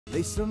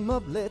Lace them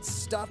up, let's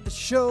start the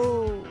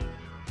show.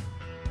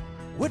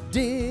 We're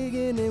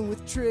digging in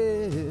with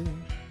Trip.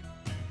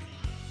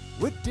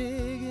 We're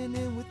digging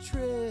in with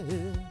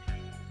Trip.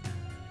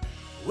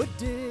 We're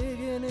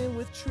digging in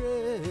with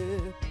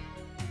Trip.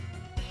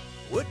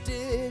 We're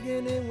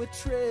digging in with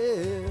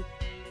Trip.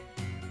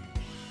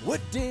 We're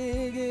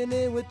digging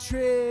in with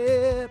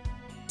Trip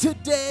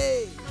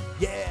today,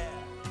 yeah.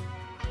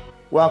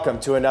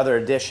 Welcome to another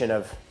edition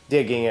of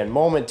Digging In.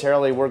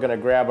 Momentarily, we're going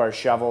to grab our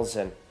shovels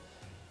and,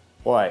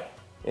 boy,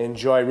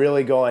 enjoy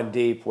really going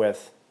deep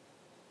with,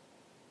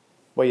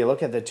 well, you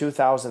look at the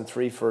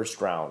 2003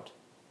 first round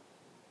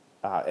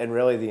and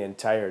really the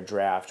entire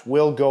draft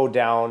will go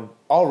down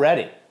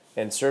already,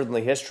 and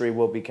certainly history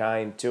will be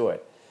kind to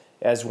it,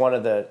 as one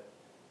of the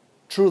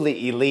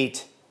truly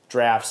elite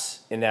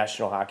drafts in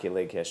National Hockey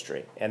League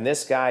history. And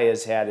this guy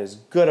has had as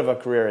good of a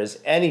career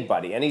as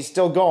anybody, and he's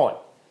still going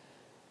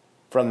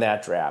from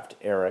that draft,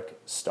 Eric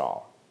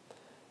Staal.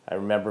 I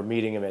remember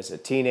meeting him as a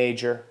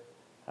teenager.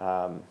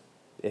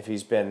 If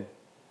he's been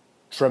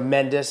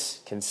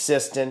tremendous,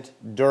 consistent,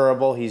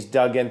 durable, he's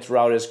dug in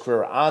throughout his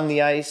career on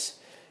the ice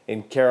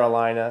in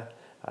Carolina,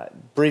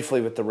 briefly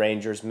with the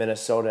Rangers,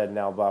 Minnesota, and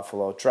now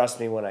Buffalo. Trust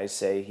me when I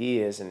say he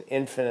is an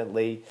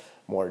infinitely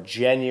more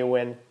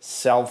genuine,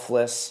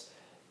 selfless,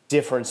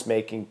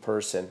 difference-making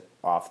person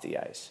off the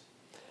ice.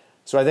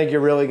 So I think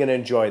you're really going to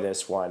enjoy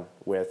this one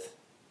with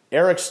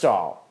Eric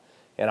Staal,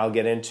 and I'll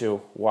get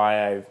into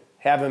why I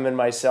have him in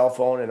my cell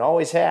phone and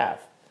always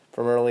have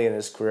from early in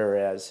his career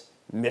as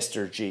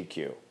Mr.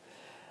 GQ.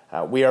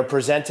 We are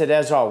presented,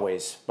 as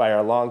always, by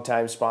our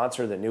longtime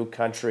sponsor, the New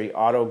Country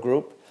Auto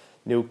Group,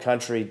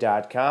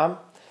 newcountry.com.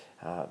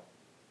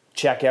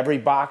 Check every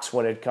box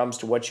when it comes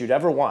to what you'd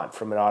ever want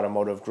from an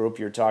automotive group.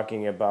 You're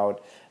talking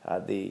about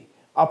the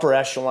upper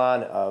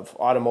echelon of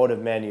automotive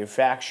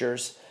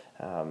manufacturers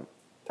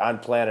on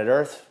planet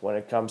Earth when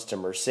it comes to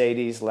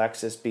Mercedes,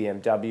 Lexus,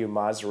 BMW,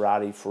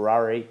 Maserati,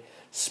 Ferrari,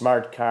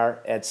 Smart Car,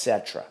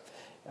 etc.,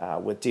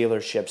 with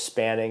dealerships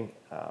spanning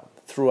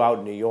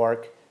throughout New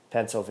York,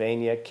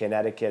 Pennsylvania,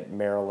 Connecticut,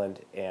 Maryland,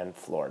 and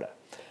Florida.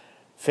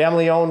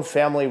 Family-owned,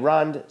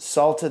 family-run,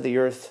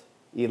 salt-of-the-earth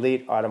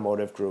elite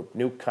automotive group,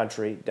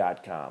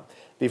 newcountry.com.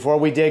 Before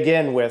we dig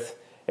in with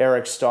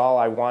Eric Staal,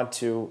 I want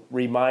to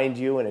remind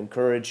you and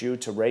encourage you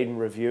to rate and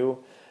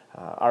review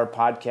our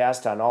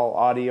podcast on all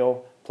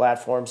audio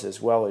platforms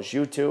as well as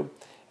YouTube.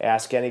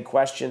 Ask any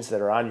questions that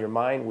are on your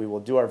mind. We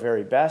will do our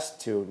very best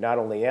to not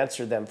only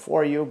answer them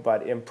for you,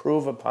 but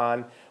improve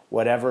upon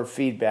whatever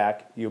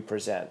feedback you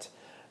present.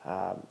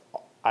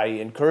 I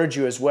encourage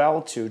you as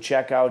well to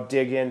check out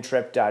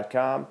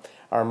digintrip.com.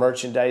 Our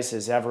merchandise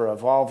is ever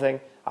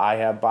evolving. I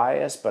have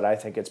bias, but I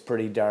think it's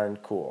pretty darn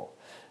cool.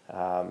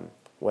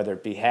 Whether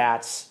it be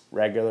hats,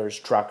 regulars,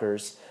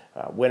 truckers,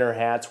 winter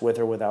hats with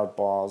or without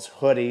balls,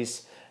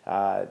 hoodies,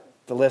 the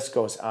list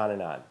goes on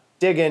and on.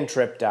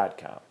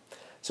 digintrip.com.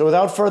 So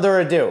without further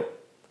ado,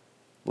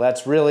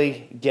 let's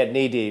really get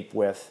knee-deep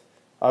with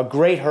a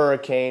great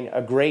Hurricane,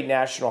 a great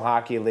National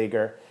Hockey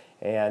Leaguer,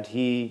 and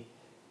he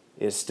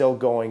is still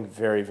going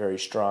very, very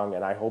strong,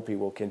 and I hope he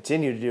will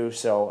continue to do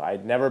so.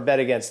 I'd never bet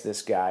against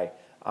this guy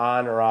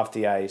on or off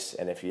the ice,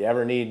 and if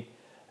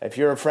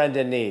you're a friend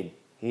in need,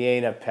 he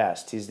ain't a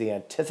pest. He's the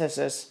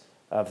antithesis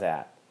of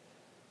that.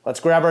 Let's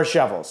grab our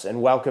shovels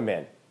and welcome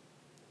in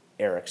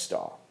Eric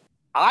Staal.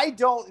 I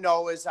don't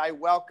know as I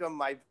welcome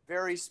my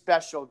very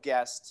special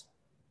guest,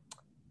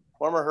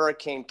 former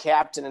Hurricane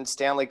captain and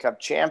Stanley Cup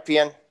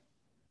champion,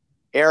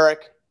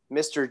 Eric,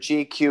 Mr.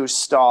 GQ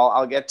Staal.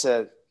 I'll get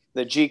to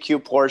the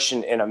GQ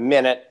portion in a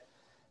minute.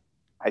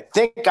 I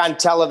think on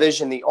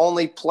television, the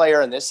only player,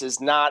 and this is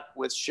not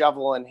with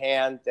shovel in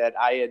hand, that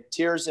I had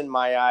tears in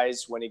my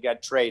eyes when he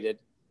got traded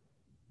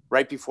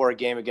right before a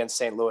game against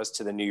St. Louis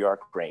to the New York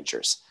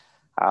Rangers.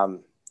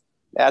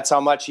 That's how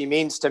much he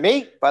means to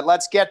me, but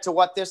let's get to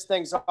what this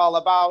thing's all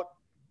about.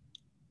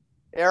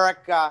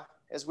 Eric,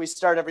 as we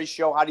start every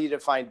show, how do you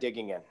define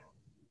digging in?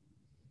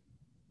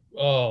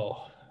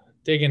 Oh,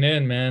 digging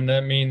in, man.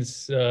 That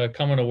means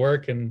coming to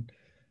work and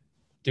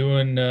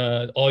doing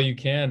all you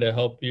can to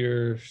help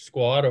your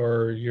squad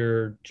or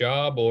your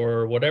job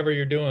or whatever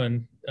you're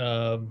doing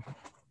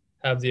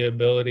have the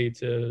ability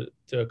to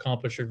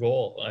accomplish your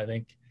goal. I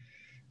think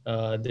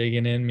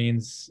digging in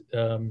means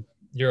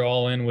you're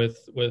all in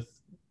with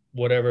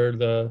whatever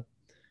the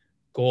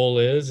goal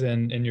is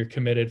and you're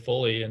committed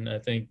fully. And I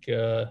think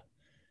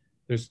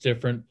there's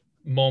different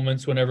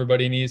moments when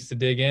everybody needs to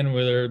dig in,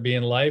 whether it be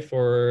in life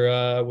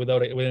or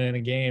within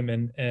a game.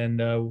 And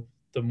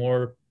the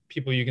more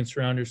people you can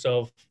surround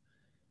yourself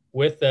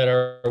with that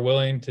are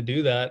willing to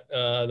do that,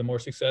 the more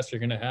success you're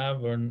going to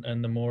have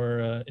and the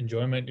more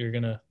enjoyment you're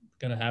going to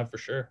have for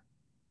sure.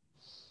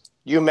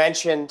 You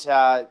mentioned,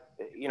 part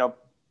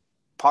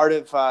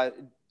of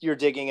your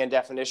digging in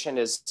definition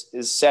is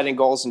setting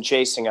goals and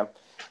chasing them.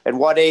 At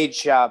what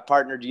age,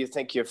 partner, do you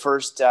think you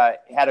first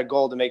had a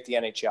goal to make the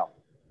NHL?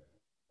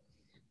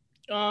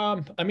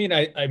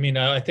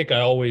 I think I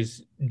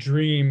always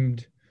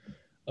dreamed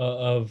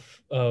of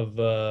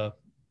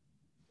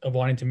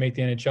wanting to make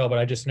the NHL, but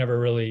I just never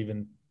really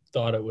even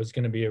thought it was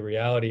going to be a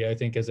reality. I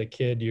think as a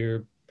kid,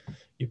 you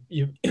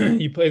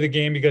you play the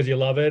game because you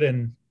love it.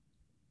 And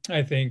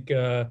I think,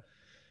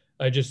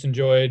 I just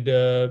enjoyed,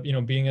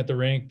 being at the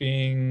rink,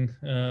 being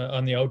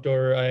on the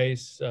outdoor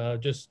ice,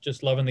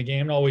 just loving the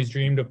game. And always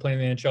dreamed of playing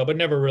the NHL, but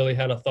never really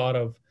had a thought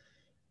of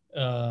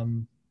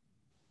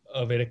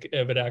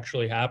it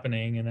actually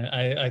happening. And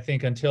I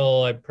think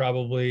until I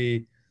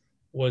probably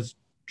was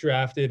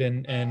drafted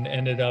and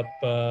ended up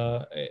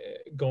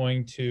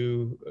going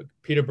to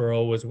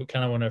Peterborough was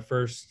kind of when I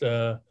first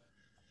had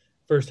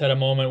a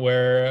moment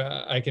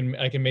where I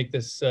can make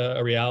this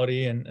a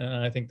reality. And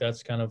I think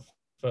that's kind of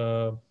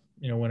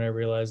when I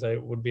realized I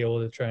would be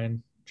able to try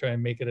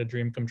and make it a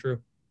dream come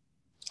true.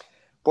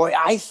 Boy,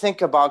 I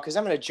think about, because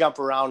I'm going to jump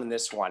around in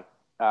this one.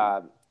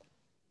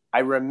 I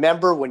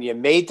remember when you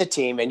made the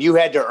team and you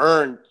had to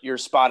earn your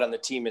spot on the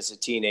team as a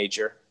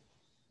teenager.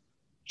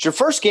 It's your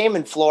first game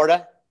in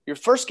Florida. Your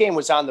first game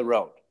was on the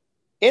road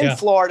in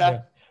Florida.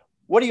 Yeah.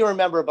 What do you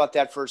remember about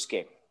that first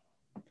game?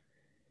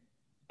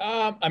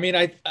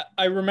 I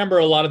remember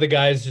a lot of the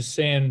guys just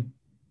saying,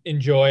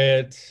 enjoy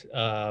it,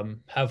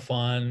 have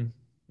fun.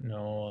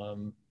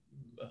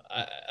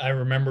 I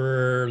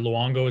remember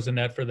Luongo was in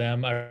net for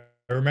them. I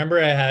remember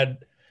I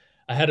had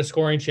a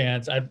scoring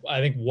chance. I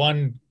think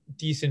one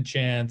decent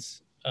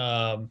chance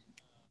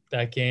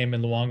that game,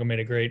 and Luongo made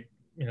a great,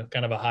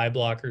 kind of a high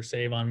blocker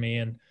save on me.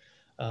 And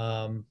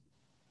I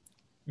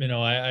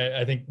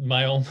think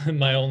my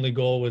only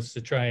goal was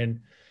to try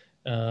and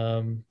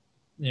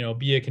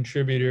be a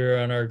contributor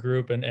on our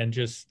group and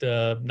just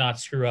not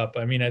screw up.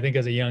 I mean, I think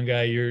as a young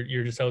guy,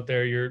 you're just out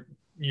there,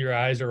 your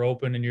eyes are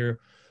open and you're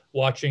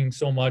watching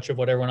so much of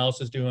what everyone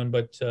else is doing,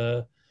 but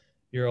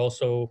you're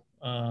also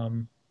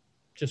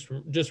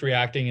just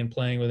reacting and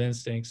playing with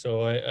instinct.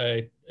 So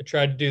I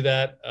tried to do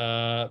that.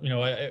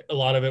 A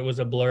lot of it was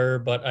a blur,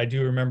 but I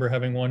do remember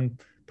having one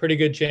pretty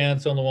good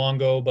chance on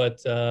Luongo,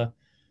 but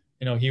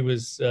he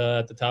was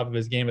at the top of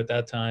his game at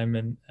that time.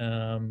 And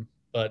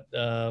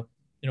a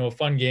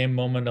fun game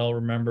moment I'll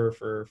remember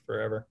for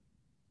forever.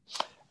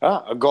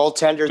 A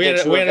goaltender. We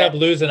ended up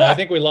losing. I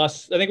think we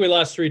lost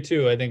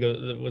 3-2. I think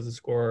it was the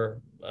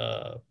score.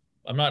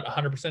 I'm not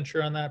 100%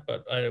 sure on that,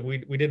 but we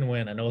didn't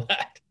win. I know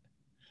that.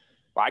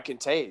 Well, I can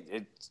tell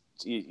you,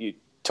 you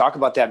talk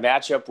about that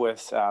matchup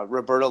with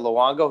Roberto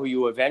Luongo, who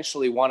you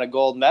eventually won a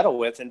gold medal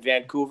with in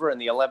Vancouver in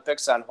the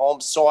Olympics on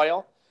home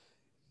soil.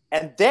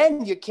 And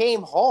then you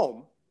came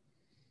home,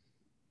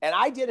 and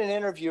I did an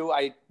interview.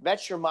 I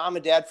met your mom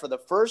and dad for the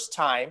first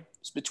time. It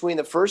was between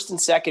the first and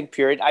second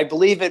period. I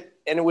believe it,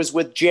 and it was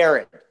with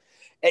Jared,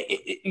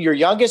 your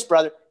youngest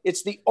brother.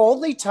 It's the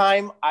only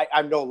time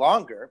I'm no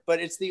longer, but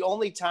it's the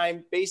only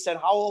time, based on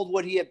how old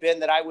would he have been,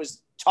 that I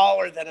was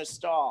taller than a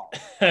Staal.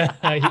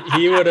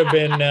 He would have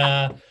been,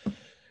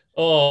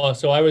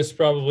 so I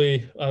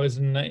was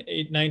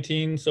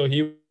 19. So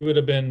he would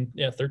have been,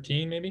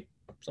 13, maybe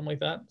something like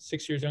that.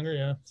 6 years younger.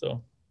 Yeah.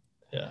 So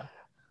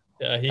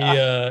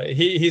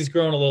he's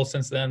grown a little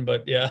since then,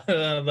 but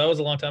that was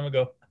a long time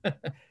ago.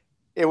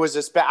 It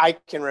was I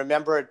can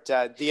remember it,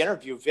 the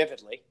interview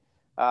vividly.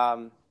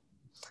 And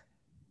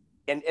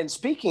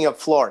speaking of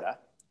Florida,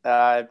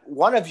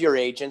 one of your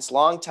agents,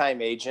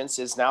 longtime agents,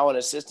 is now an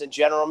assistant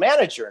general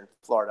manager in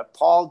Florida,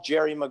 Paul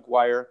Jerry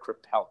Maguire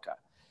Krapelka.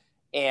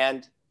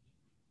 And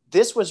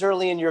this was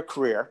early in your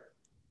career,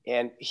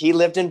 and he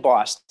lived in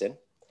Boston,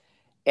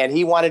 and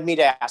he wanted me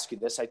to ask you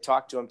this. I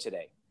talked to him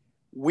today.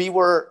 We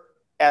were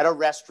at a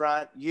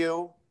restaurant,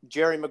 you,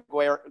 Jerry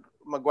Maguire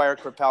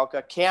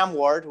Krapelka, Cam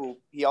Ward, who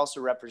he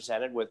also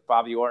represented with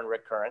Bobby Orr and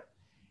Rick Curran.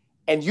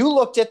 And you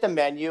looked at the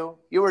menu.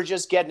 You were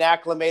just getting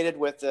acclimated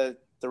with the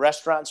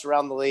restaurants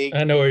around the league.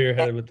 I know where you're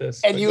headed with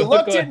this. And you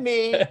looked at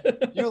me,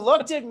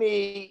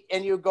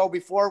 and you go,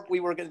 before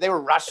they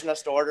were rushing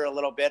us to order a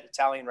little bit,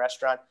 Italian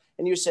restaurant.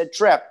 And you said,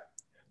 Trip,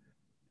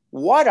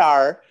 what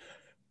are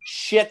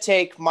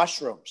shit-take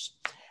mushrooms?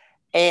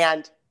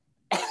 And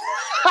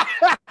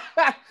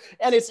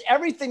and it's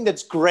everything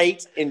that's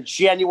great and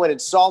genuine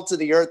and salt of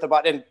the earth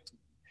about, and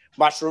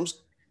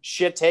mushrooms,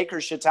 shit-take or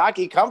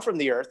shiitake, come from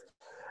the earth.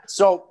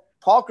 So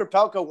Paul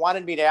Krapelka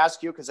wanted me to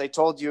ask you, because I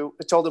told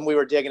him we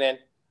were digging in.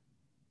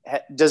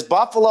 Does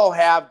Buffalo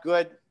have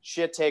good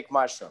shit-take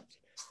mushrooms?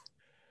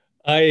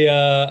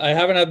 I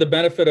haven't had the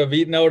benefit of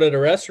eating out at a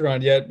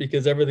restaurant yet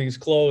because everything's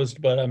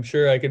closed, but I'm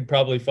sure I could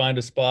probably find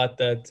a spot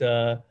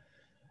that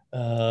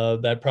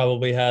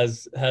probably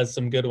has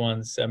some good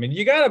ones. I mean,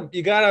 you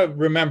gotta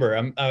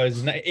remember, I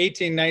was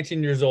 18,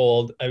 19 years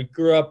old. I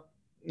grew up,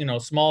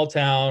 small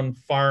town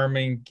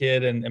farming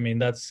kid. And I mean,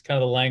 that's kind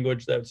of the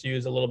language that's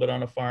used a little bit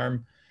on a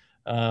farm.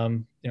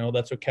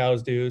 That's what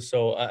cows do.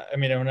 So,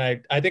 when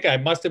I think I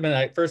must've been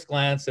at first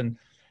glance, and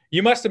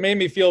you must've made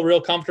me feel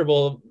real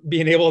comfortable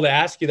being able to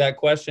ask you that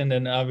question.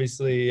 And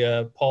obviously,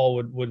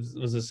 Paul was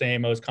the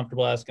same. I was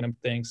comfortable asking him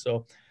things.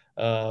 So,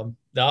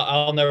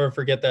 I'll never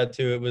forget that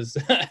too. It was,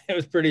 it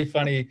was pretty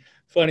funny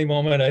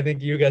moment. I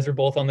think you guys were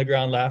both on the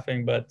ground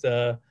laughing, but,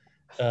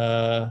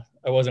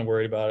 I wasn't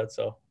worried about it.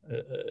 So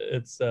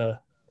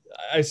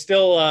I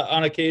still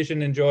on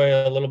occasion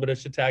enjoy a little bit of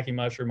shiitake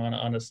mushroom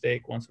on a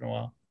steak once in a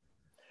while.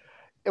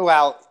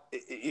 Well,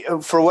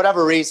 for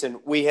whatever reason,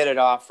 we hit it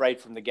off right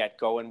from the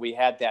get-go, and we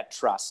had that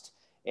trust.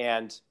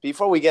 And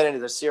before we get into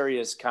the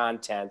serious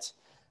content,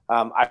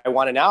 I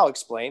want to now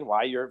explain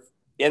why you're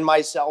in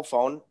my cell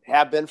phone,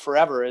 have been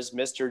forever, as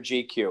Mr.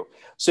 GQ.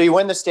 So you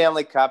win the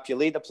Stanley Cup, you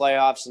lead the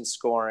playoffs in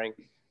scoring,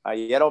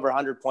 you get over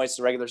 100 points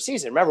in the regular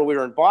season. Remember, we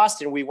were in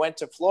Boston, we went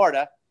to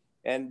Florida,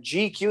 and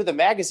GQ, the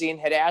magazine,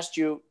 had asked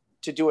you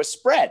to do a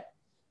spread.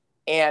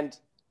 And,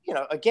 you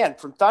know, again,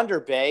 from Thunder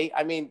Bay,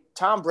 I mean,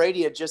 Tom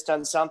Brady had just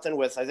done something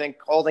with, I think,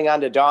 holding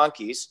on to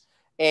donkeys.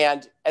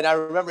 And I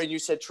remember you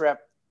said, Tripp,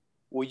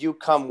 will you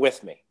come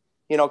with me?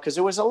 You know, because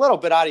it was a little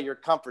bit out of your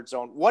comfort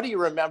zone. What do you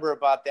remember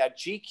about that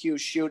GQ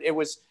shoot?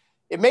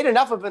 It made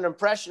enough of an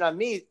impression on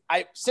me.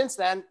 Since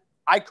then,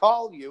 I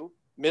call you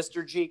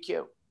Mr.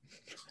 GQ.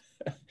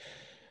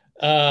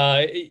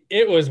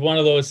 It was one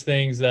of those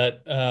things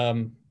that,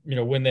 you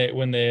know,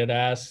 when they had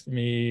asked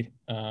me,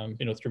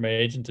 you know, through my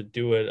agent to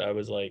do it, I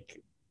was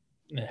like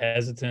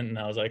hesitant, and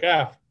I was like,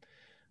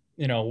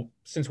 you know,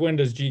 since when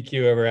does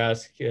GQ ever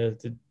ask you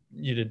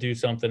to do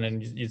something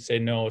and you'd say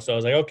no? So I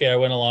was like, okay, I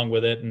went along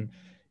with it, and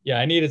yeah,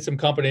 I needed some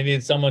company. I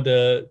needed someone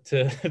to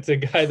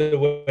guide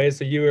the way.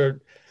 So you were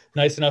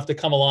nice enough to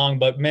come along.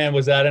 But man,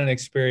 was that an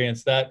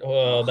experience? That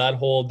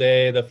whole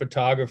day, the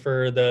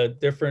photographer, the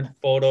different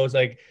photos.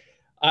 I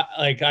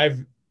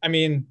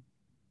mean,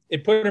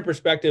 it put in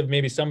perspective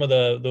maybe some of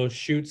those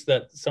shoots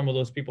that some of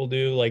those people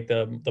do, like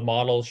the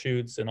model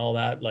shoots and all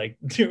that. Like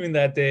doing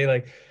that day,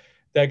 like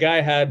that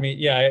guy had me.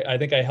 Yeah, I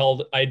think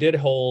I did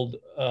hold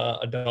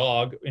a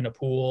dog in a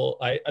pool.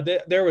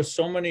 There was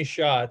so many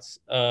shots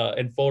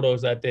and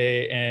photos that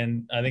day,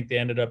 and I think they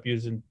ended up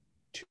using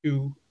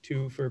two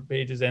for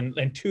pages,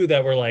 and two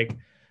that were like,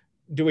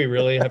 do we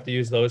really have to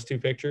use those two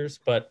pictures?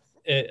 But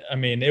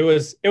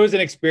it was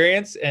an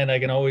experience, and I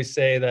can always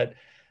say that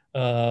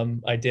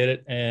I did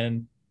it,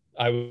 and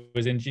I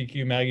was in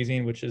GQ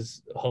magazine, which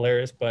is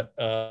hilarious. But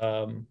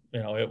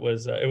you know, it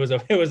was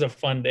a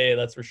fun day,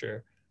 that's for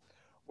sure.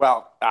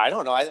 Well, I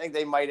don't know. I think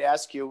they might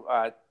ask you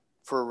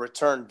for a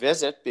return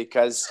visit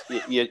because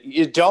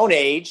you don't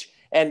age.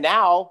 And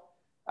now,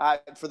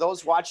 for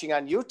those watching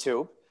on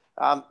YouTube,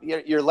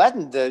 you're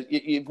letting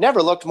you've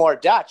never looked more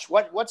Dutch.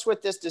 What's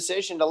with this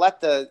decision to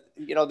let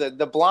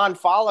the blonde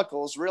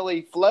follicles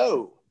really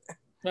flow?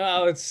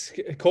 Well, it's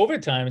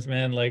COVID times,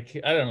 man. Like,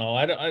 I don't know.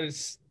 I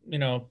just, you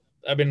know,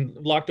 I've been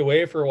locked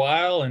away for a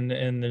while, and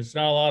there's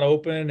not a lot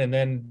open. And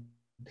then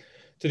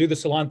to do the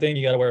salon thing,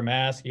 you got to wear a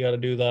mask. You got to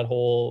do that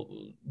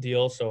whole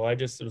deal. So I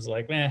just was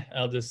like,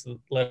 I'll just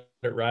let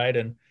it ride.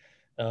 And,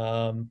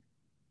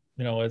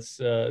 you know, it's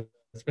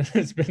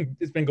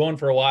been going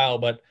for a while,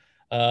 but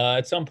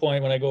at some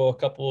point when I go a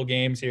couple of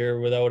games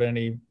here without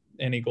any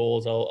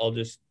goals, I'll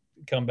just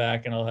come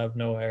back and I'll have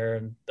no hair,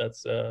 and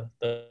that's how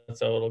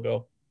it'll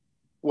go.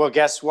 Well,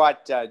 guess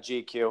what,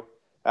 GQ?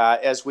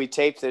 As we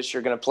tape this,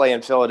 you're going to play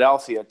in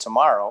Philadelphia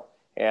tomorrow.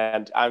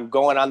 And I'm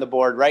going on the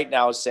board right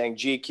now saying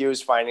GQ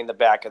is finding the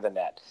back of the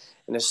net.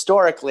 And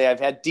historically, I've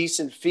had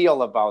decent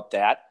feel about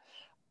that.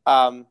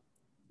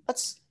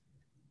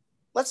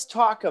 Let's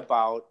talk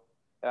about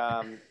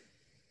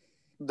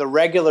the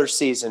regular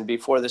season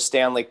before the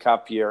Stanley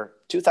Cup year,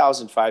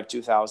 2005,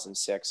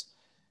 2006.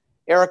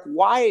 Eric,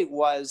 why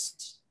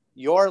was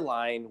your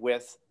line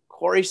with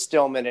Corey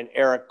Stillman and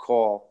Eric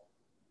Cole,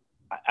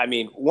 I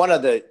mean, one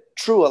of the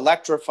true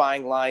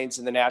electrifying lines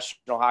in the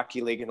National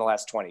Hockey League in the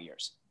last 20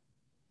 years?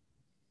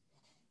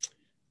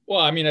 Well,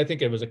 I mean, I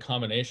think it was a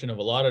combination of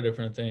a lot of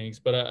different things,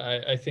 but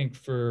I think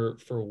for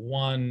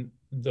one,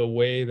 the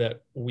way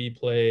that we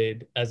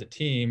played as a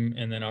team,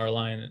 and then our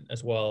line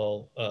as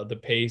well, the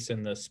pace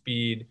and the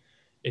speed,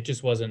 it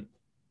just wasn't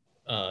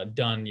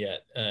done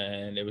yet.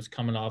 And it was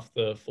coming off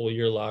the full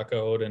year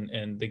lockout,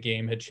 and the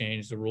game had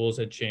changed, the rules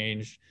had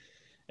changed.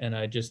 And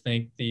I just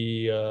think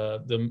the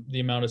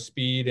amount of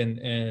speed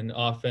and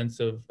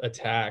offensive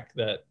attack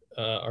that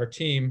our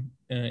team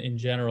in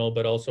general,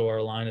 but also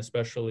our line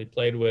especially,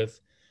 played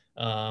with,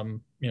 you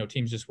know,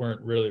 teams just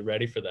weren't really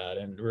ready for that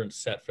and weren't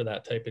set for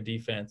that type of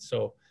defense.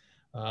 So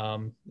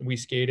we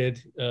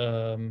skated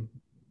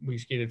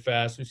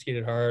fast, we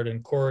skated hard,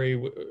 and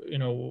Corey, you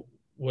know,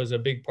 was a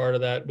big part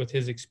of that with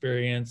his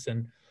experience,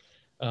 and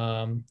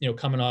you know,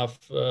 coming off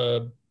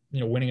you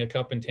know, winning a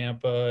cup in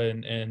Tampa,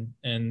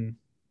 and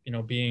you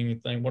know, being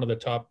one of the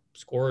top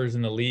scorers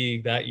in the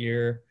league that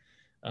year.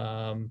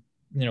 You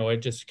know, it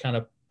just kind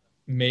of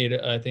made,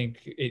 I think,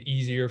 it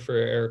easier for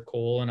Eric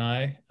Cole and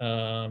I.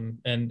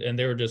 And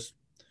they were just,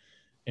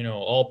 you know,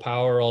 all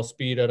power, all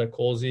speed out of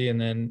Colsey,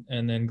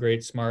 and then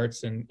great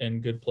smarts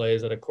and good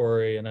plays out of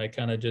Corey. And I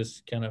kind of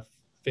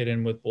fit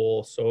in with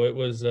both. So it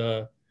was,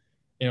 you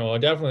know,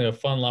 definitely a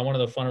fun line, one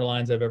of the funner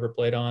lines I've ever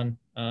played on.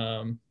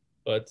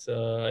 But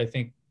I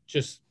think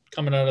just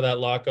coming out of that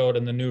lockout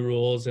and the new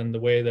rules and the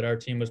way that our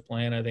team was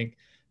playing, I think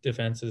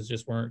defenses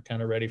just weren't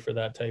kind of ready for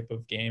that type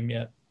of game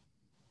yet.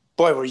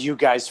 Boy, were you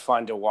guys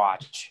fun to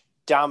watch.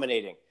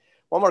 Dominating.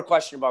 One more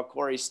question about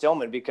Corey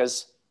Stillman,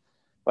 because,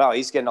 well,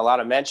 he's getting a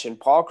lot of mention.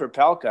 Paul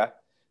Krapelka,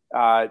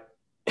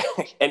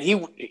 and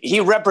he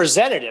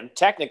represented him.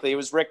 Technically, it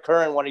was Rick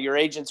Curran, one of your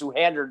agents, who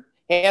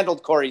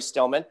handled Corey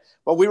Stillman.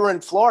 But we were in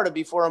Florida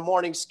before a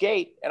morning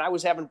skate, and I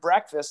was having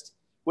breakfast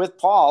with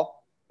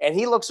Paul, and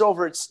he looks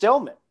over at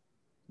Stillman,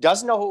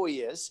 doesn't know who he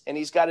is, and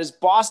he's got his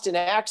Boston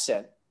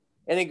accent,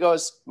 and he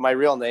goes, my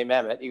real name,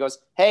 Emmett. He goes,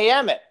 "Hey,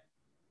 Emmett,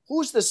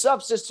 who's the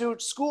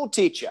substitute school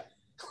teacher?"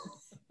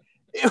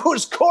 It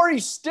was Corey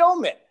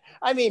Stillman.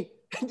 I mean,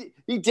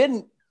 he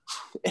didn't,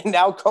 and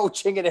now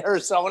coaching in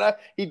Arizona,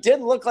 he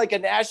didn't look like a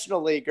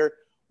national leaguer.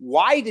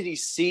 Why did he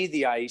see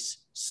the ice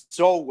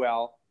so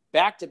well?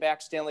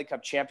 Back-to-back Stanley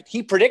Cup champion.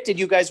 He predicted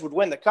you guys would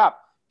win the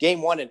cup.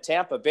 Game 1 in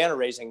Tampa, banner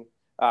raising,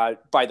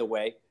 by the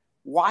way.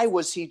 Why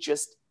was he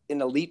just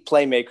an elite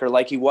playmaker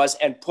like he was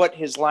and put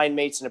his line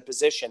mates in a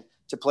position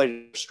to play to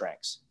their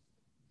strengths?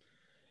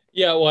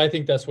 Yeah, well, I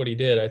think that's what he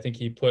did. I think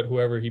he put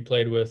whoever he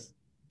played with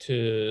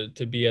to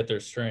be at their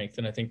strength,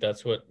 and I think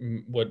that's what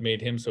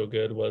made him so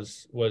good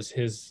was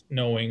his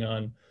knowing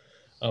on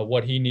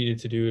what he needed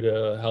to do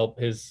to help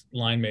his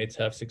line mates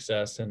have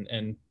success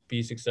and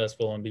be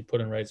successful and be put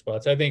in right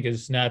spots. I think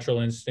his natural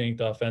instinct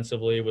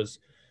offensively was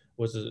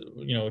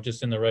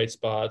just in the right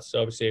spots.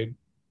 Obviously,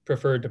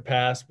 preferred to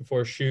pass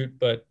before shoot,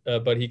 but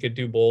he could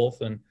do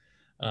both. And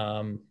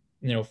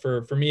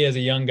for me as a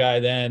young guy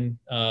then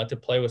to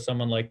play with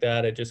someone like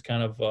that, it just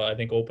kind of I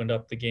think opened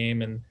up the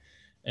game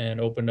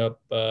and opened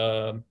up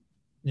my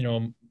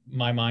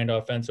mind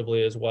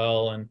offensively as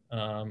well. And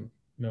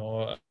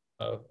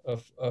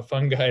a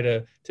fun guy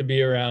to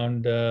be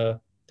around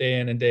day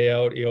in and day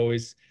out. He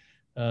always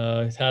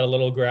had a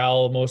little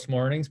growl most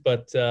mornings,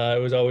 but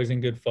it was always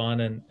in good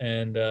fun.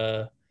 And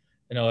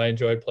I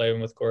enjoyed playing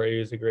with Corey. He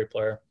was a great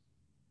player.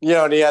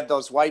 And he had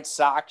those white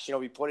socks,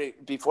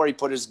 before he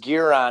put his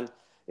gear on,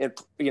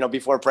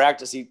 before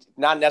practice, he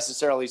not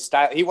necessarily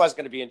style. He was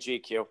going to be in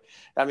GQ.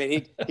 I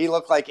mean, he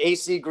looked like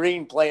AC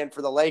Green playing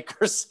for the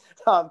Lakers.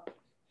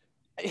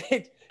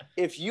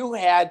 If you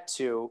had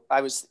to,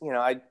 I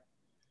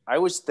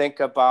always think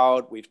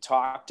about, we've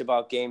talked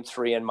about Game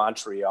 3 in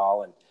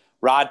Montreal, and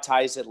Rod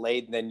ties it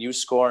late, and then you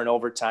score in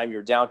overtime.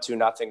 You're down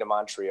 2-0 to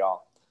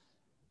Montreal.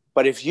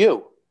 But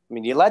you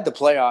led the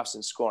playoffs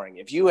in scoring.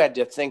 If you had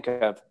to think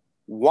of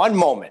one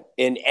moment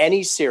in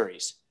any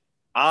series,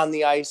 on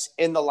the ice,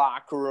 in the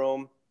locker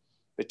room,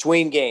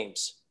 between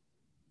games,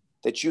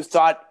 that you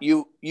thought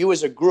you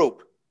as a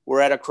group were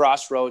at a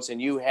crossroads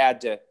and you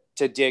had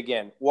to dig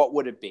in, what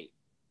would it be?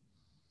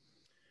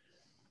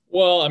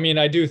 Well, I mean,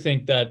 I do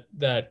think that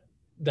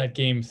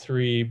Game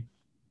 3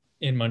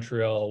 in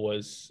Montreal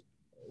was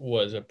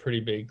a pretty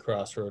big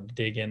crossroad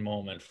dig in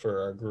moment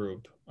for our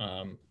group.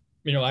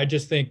 I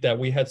just think that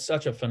we had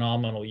such a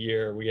phenomenal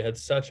year. We had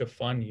such a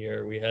fun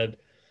year. We had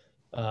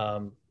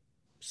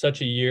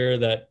such a year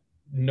that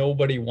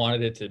nobody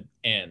wanted it to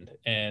end.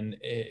 And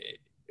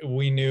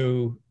we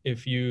knew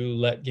if you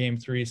let Game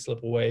 3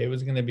 slip away, it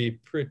was going to be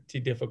pretty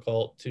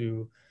difficult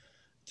to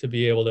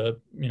be able to,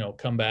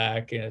 come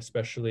back, and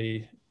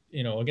especially,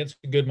 against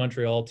a good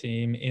Montreal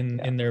team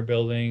in their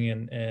building.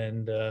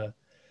 And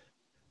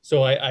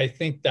so I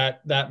think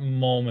that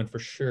moment for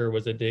sure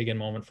was a dig-in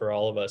moment for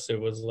all of us. It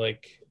was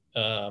like,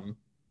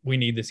 we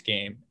need this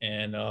game.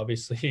 And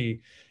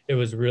obviously it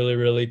was really,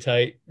 really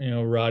tight,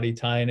 Roddy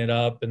tying it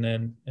up and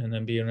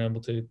then being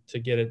able to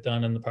get it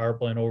done in the power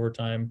play and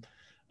overtime.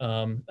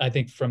 I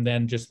think from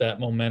then just that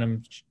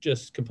momentum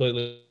just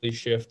completely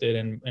shifted,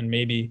 and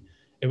maybe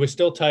it was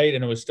still tight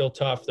and it was still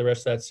tough the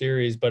rest of that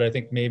series, but I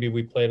think maybe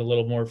we played a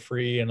little more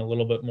free and a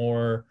little bit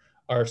more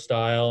our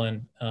style.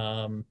 And,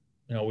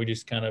 we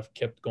just kind of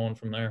kept going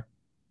from there.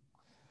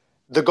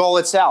 The goal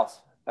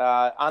itself,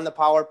 on the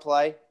power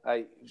play,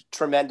 a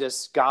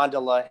tremendous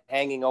gondola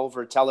hanging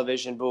over a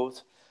television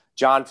booth.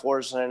 John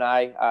Forsman and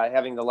I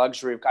having the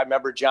luxury of, I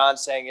remember John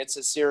saying, "It's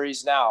a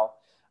series now."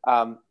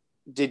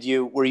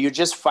 Were you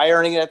just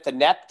firing it at the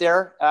net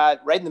there,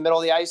 right in the middle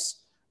of the ice,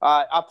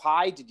 up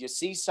high? Did you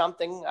see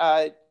something,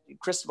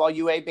 Cristobal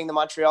Huet being the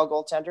Montreal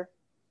goaltender?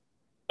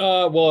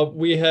 Well,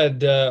 we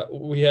had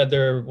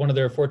one of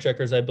their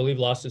forecheckers, I believe,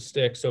 lost his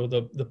stick. So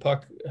the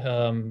puck,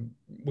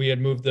 we had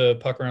moved the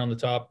puck around the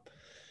top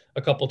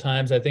a couple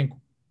times. I think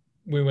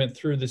we went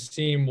through the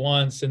seam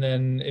once, and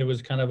then it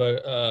was kind of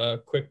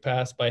a quick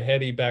pass by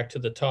Hetty back to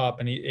the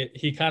top, and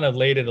he kind of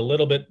laid it a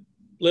little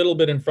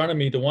bit in front of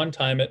me to one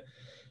time it,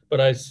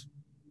 but I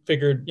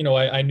figured,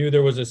 I knew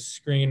there was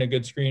a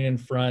good screen in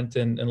front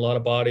and a lot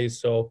of bodies,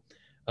 so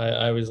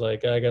I was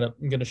like,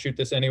 I'm gonna shoot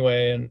this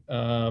anyway. And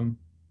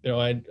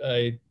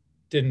I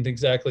didn't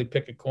exactly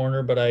pick a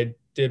corner, but I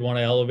did want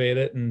to elevate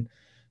it, and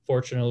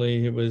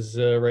fortunately it was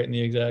right in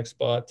the exact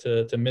spot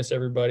to miss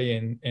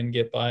everybody and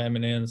get by him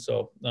and in.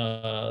 So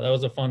that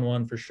was a fun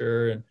one for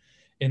sure, and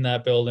in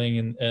that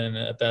building and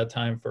at that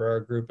time for our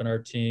group and our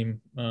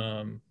team,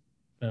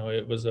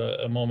 it was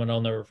a moment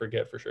I'll never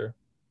forget for sure.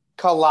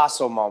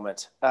 Colossal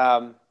moment.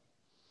 The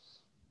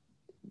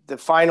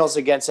finals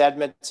against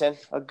Edmonton,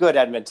 a good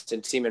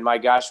Edmonton team, and my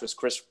gosh, was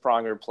Chris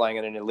Pronger playing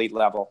at an elite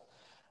level.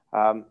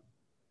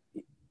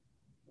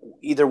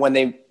 Either when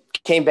they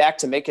came back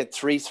to make it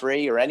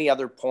 3-3 or any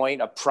other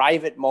point, a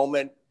private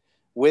moment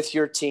with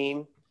your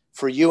team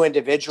for you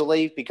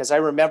individually? Because I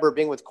remember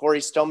being with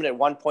Corey Stoneman at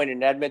one point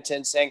in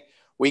Edmonton saying,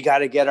 we got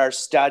to get our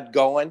stud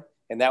going.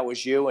 And that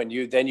was you. And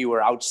you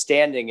were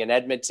outstanding in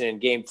Edmonton in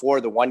Game 4,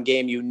 the one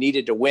game you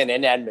needed to win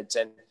in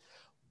Edmonton.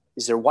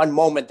 Is there one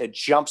moment that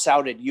jumps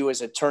out at you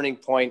as a turning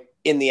point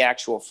in the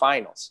actual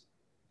finals?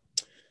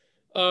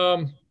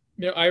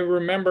 I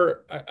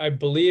remember, I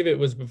believe it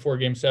was before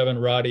Game 7,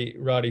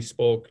 Roddy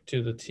spoke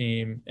to the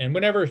team. And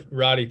whenever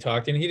Roddy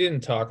talked, and he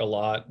didn't talk a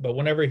lot, but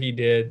whenever he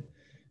did,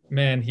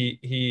 man,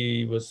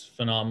 he was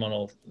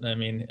phenomenal. I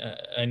mean,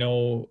 I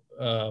know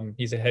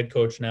he's a head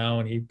coach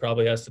now, and he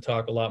probably has to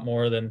talk a lot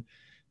more than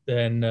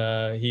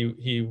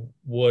he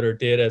would or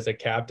did as a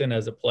captain,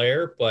 as a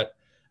player. But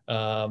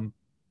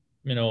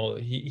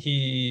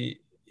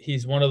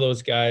he's one of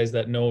those guys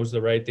that knows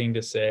the right thing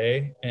to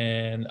say.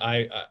 And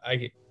I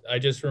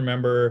just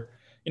remember,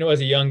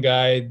 as a young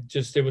guy,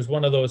 just it was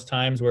one of those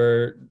times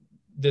where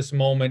this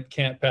moment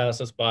can't pass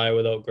us by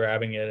without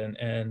grabbing it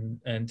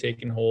and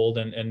taking hold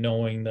and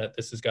knowing that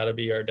this has got to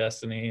be our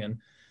destiny. And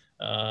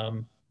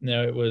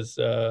it was.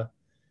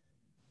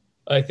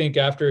 I think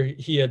after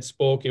he had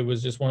spoke, it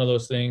was just one of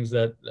those things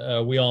that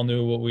we all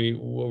knew what we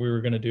were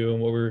going to do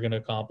and what we were going to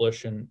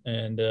accomplish, and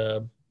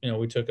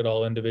we took it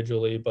all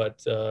individually,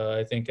 but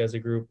I think as a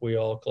group we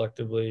all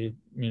collectively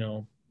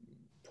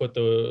put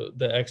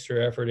the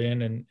extra effort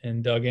in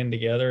and dug in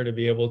together to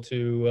be able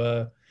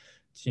to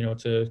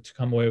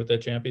come away with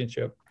that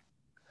championship.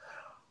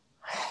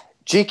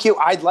 GQ,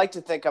 I'd like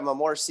to think I'm a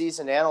more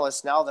seasoned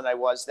analyst now than I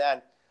was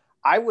then.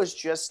 I was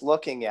just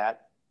looking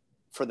at,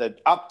 for the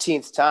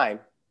upteenth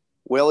time,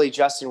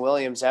 Justin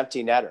Williams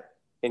empty netter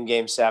in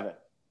Game 7.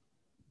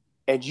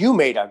 And you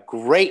made a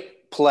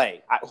great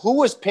play. Who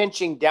was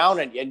pinching down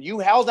and you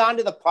held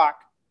onto the puck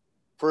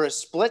for a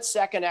split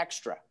second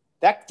extra?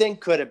 That thing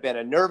could have been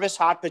a nervous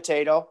hot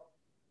potato.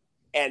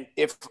 And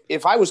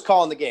if I was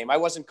calling the game, I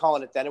wasn't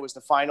calling it then. It was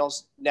the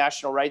finals,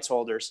 national rights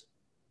holders.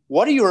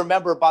 What do you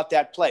remember about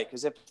that play?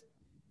 Because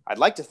I'd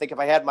like to think if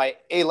I had my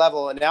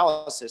A-level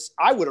analysis,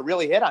 I would have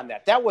really hit on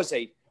that. That was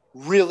a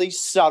really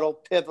subtle,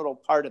 pivotal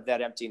part of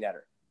that empty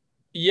netter.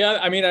 Yeah,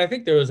 I mean, I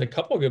think there was a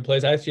couple of good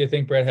plays. Actually, I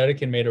think Brett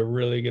Hedican made a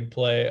really good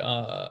play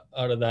out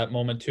of that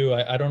moment too.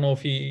 I don't know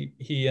if he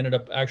ended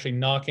up actually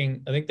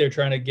knocking. I think they're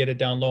trying to get it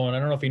down low, and I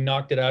don't know if he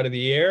knocked it out of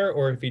the air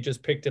or if he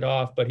just picked it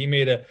off. But he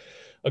made a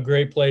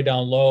great play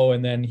down low,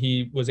 and then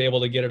he was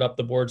able to get it up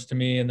the boards to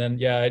me. And then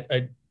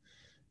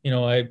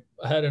I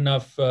had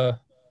enough. I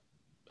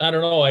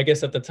don't know. I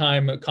guess at the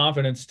time,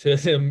 confidence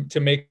to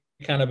make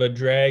kind of a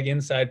drag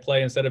inside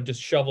play instead of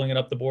just shoveling it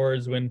up the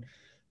boards when.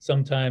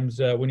 Sometimes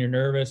when you're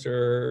nervous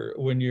or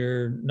when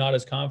you're not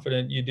as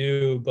confident, you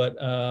do. But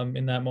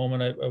in that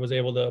moment, I was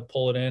able to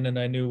pull it in, and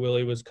I knew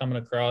Willie was coming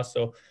across.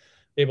 So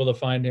able to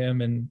find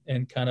him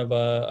and kind of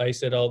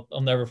ice it. I'll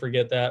never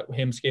forget that,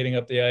 him skating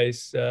up the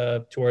ice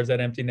towards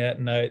that empty net.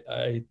 And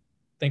I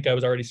think I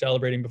was already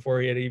celebrating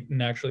before he had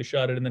even actually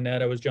shot it in the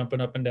net. I was jumping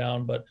up and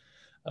down. But,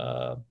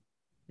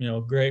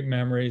 great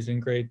memories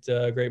and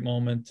great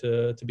moment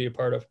to be a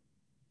part of.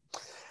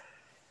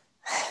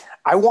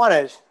 I want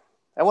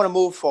to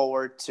move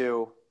forward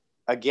to,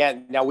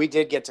 again, now we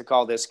did get to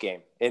call this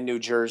game in New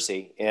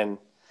Jersey in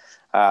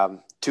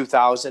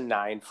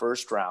 2009,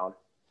 first round.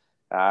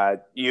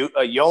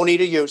 Yoni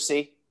to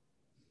Jussi,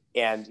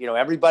 and,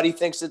 everybody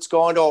thinks it's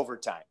going to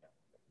overtime.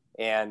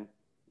 And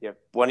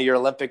one of your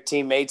Olympic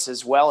teammates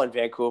as well in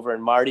Vancouver,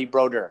 and Marty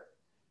Brodeur.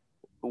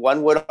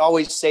 One would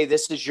always say,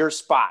 this is your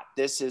spot.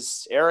 This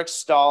is Eric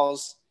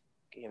Staal's,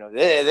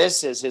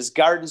 this is his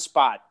garden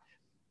spot.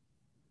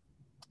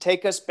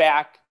 Take us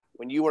back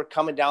when you were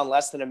coming down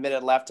less than a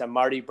minute left on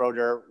Marty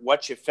Brodeur,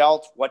 what you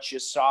felt, what you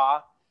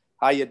saw,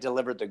 how you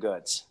delivered the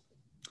goods.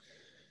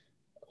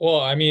 Well,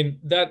 I mean,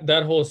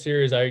 that whole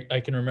series, I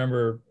can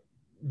remember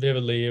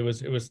vividly. It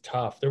was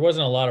tough. There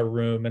wasn't a lot of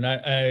room. And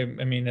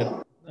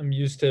I'm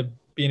used to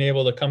being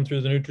able to come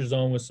through the neutral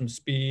zone with some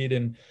speed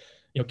and,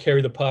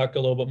 carry the puck a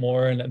little bit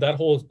more. And that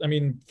whole,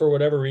 for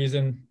whatever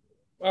reason,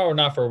 or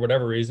not for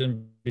whatever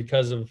reason,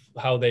 because of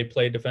how they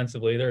played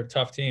defensively, they're a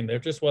tough team. There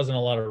just wasn't a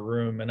lot of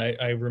room. And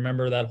I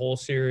remember that whole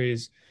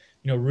series,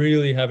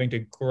 really having to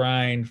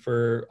grind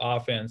for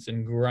offense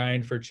and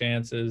grind for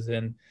chances.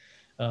 And,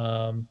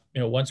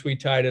 once we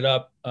tied it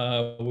up,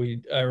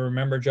 I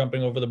remember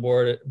jumping over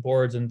the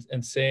boards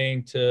and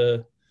saying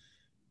to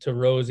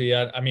Rosie,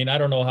 I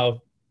don't know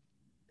how,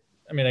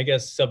 I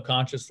guess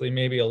subconsciously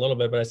maybe a little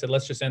bit, but I said,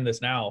 let's just end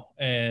this now.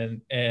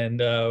 And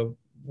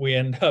we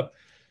end up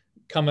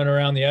coming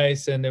around the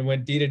ice and then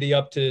went D to D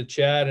up to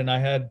Chad. And I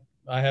had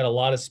a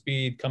lot of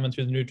speed coming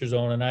through the neutral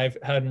zone, and I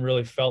hadn't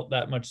really felt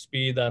that much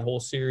speed that whole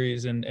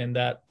series. And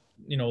that,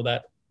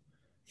 that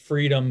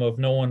freedom of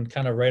no one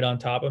kind of right on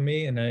top of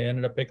me. And I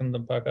ended up picking the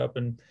puck up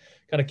and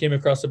kind of came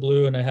across the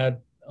blue, and I had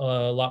a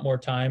lot more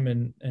time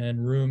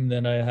and room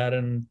than I had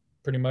in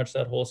pretty much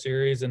that whole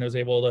series. And I was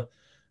able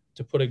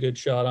to put a good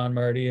shot on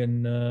Marty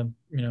and,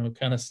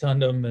 kind of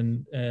stunned him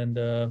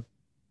and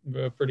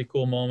a pretty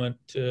cool moment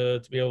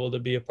to be able to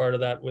be a part of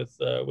that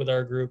with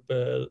our group.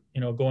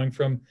 Going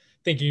from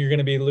thinking you're going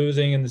to be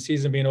losing and the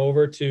season being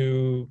over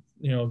to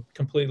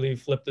completely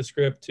flip the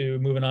script to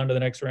moving on to the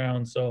next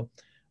round. So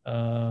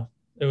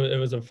it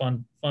was a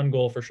fun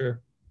goal for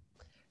sure.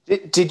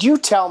 Did you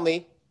tell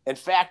me, and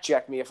fact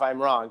check me if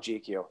I'm wrong,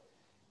 GQ,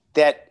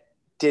 that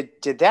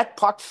did that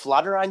puck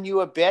flutter on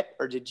you a bit,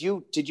 or did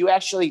you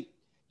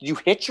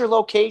hit your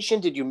location?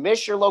 Did you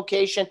miss your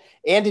location?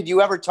 And did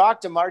you ever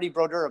talk to Marty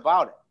Brodeur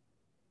about it?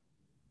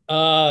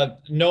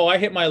 No, I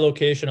hit my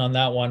location on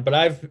that one, but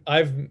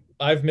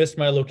I've missed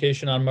my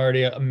location on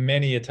Marty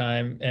many a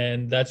time,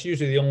 and that's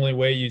usually the only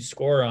way you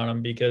score on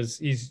him, because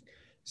he's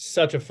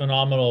such a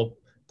phenomenal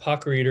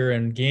puck reader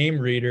and game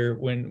reader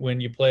when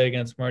you play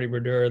against Marty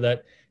Brodeur,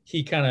 that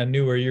he kind of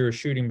knew where you were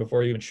shooting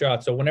before you even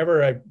shot. So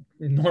whenever I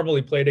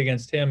normally played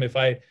against him, if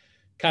I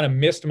kind of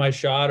missed my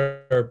shot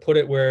or put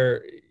it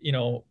where,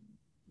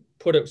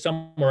 put it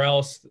somewhere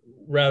else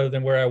rather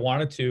than where I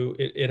wanted to,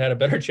 it had a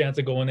better chance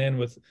of going in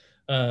with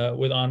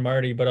on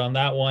Marty. But on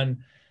that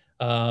one,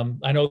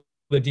 I know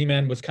the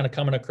D-man was kind of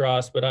coming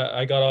across, but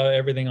I got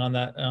everything on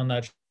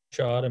that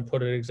shot and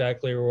put it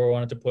exactly where I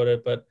wanted to put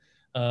it. But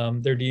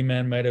their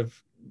D-man might have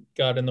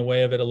got in the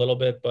way of it a little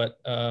bit. But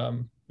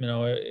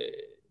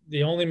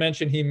the only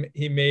mention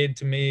he made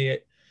to me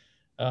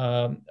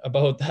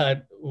about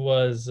that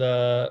was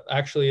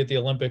actually at the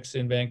Olympics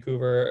in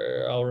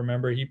Vancouver. I'll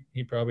remember,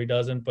 he probably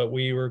doesn't, but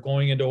we were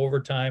going into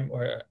overtime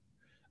or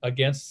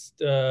against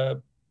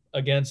the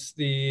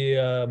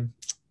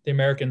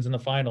Americans in the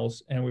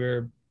finals, and we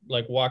were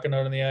like walking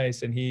out on the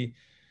ice, and he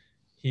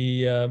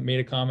made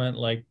a comment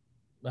like,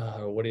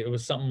 it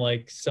was something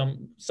like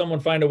someone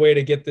find a way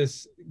to get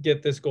this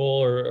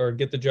goal or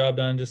get the job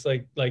done, just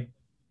like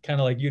kind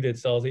of like you did,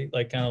 Salty,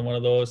 like kind of one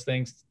of those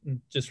things,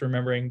 just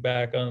remembering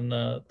back on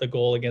the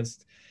goal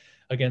against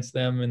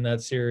them in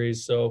that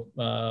series. So,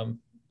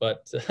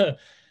 but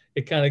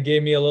it kind of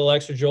gave me a little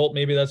extra jolt.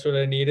 Maybe that's what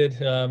I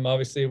needed.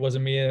 Obviously it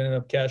wasn't me that ended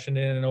up cashing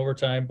in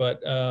overtime,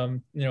 but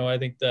I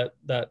think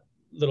that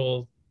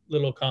little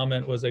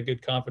comment was a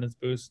good confidence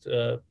boost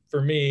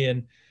for me.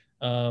 And,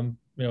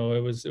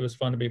 it was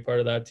fun to be part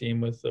of that team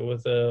with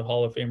a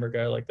Hall of Famer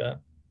guy like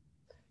that.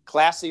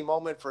 Classy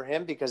moment for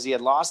him, because he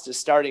had lost his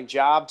starting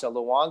job to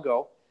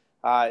Luongo,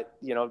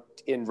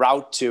 en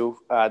route to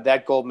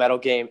that gold medal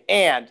game.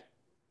 And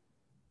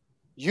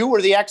you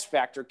were the X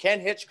factor. Ken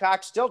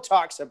Hitchcock still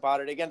talks about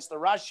it against the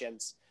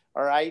Russians.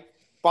 All right.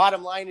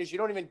 Bottom line is you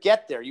don't even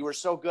get there. You were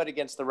so good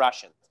against the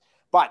Russians.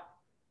 But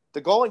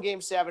the goal in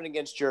Game 7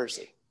 against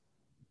Jersey,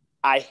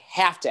 I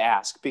have to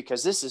ask,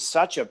 because this is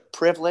such a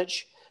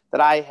privilege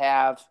that I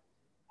have,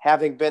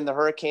 having been the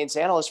Hurricanes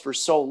analyst for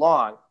so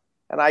long.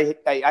 And I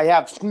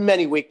have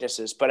many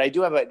weaknesses, but I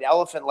do have an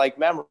elephant-like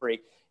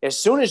memory. As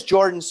soon as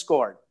Jordan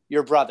scored,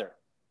 your brother,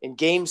 in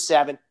Game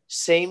 7,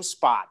 same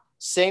spot,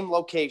 same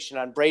location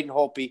on Braden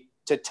Holtby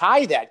to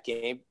tie that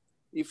game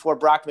before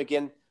Brock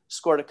McGinn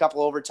scored a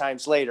couple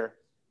overtimes later.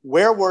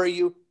 Where were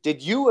you?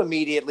 Did you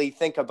immediately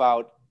think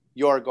about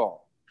your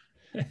goal?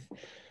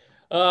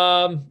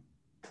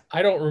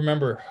 I don't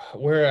remember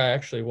where I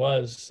actually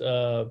was,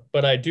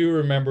 but I do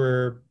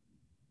remember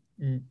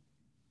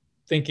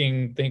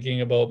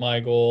thinking about my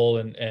goal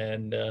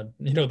and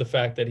the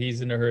fact that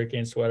he's in a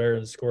Hurricane sweater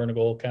and scoring a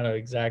goal, kind of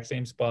exact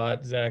same spot,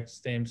 exact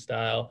same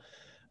style.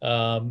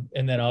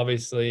 And then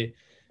obviously,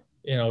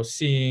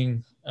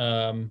 seeing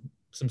some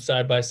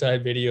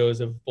side-by-side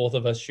videos of both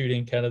of us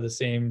shooting kind of the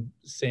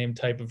same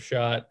type of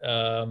shot,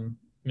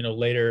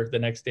 later the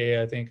next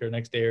day, I think, or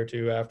next day or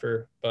two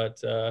after. But,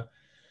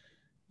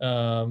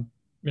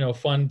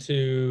 fun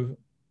to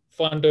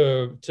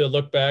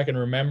look back and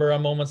remember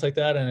on moments like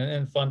that,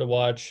 and fun to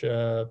watch,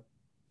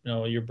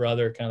 your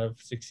brother kind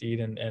of succeed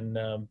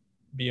and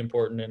be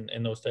important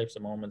in those types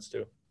of moments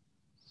too.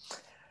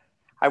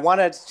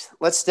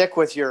 Let's stick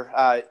with your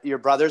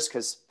brothers,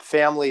 because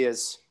family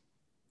is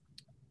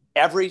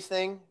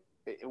everything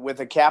with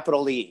a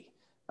capital E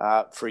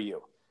for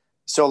you.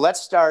 So let's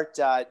start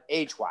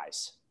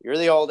age-wise. You're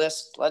the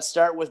oldest. Let's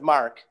start with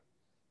Mark.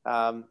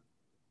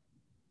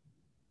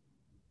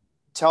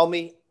 Tell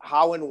me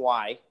how and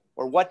why,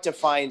 or what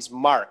defines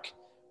Mark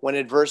when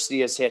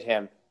adversity has hit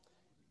him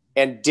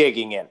and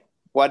digging in.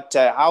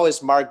 How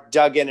has Mark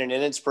dug in an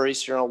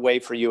inspirational way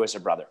for you as a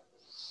brother?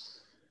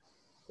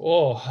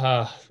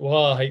 Oh,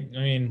 well, I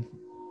mean,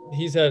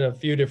 he's had a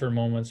few different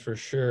moments for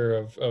sure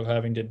of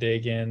having to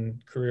dig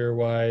in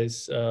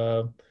career-wise.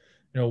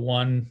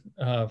 One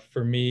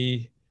for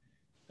me,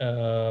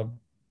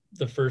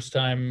 the first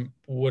time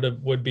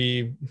would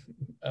be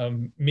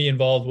me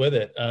involved with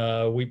it.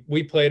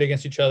 We played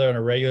against each other on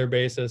a regular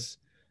basis.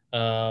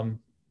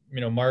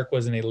 Mark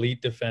was an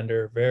elite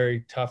defender,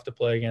 very tough to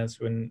play against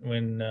when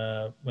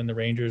the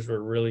Rangers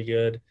were really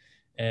good,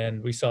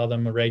 and we saw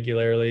them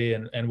regularly,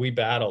 and we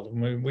battled.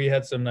 We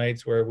had some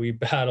nights where we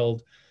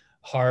battled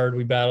hard.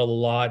 We battled a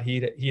lot.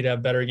 He'd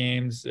have better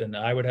games, and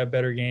I would have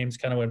better games.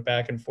 Kind of went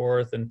back and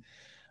forth, and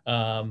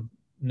and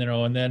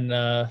then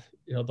the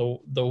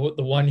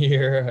 1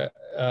 year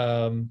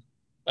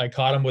I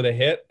caught him with a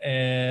hit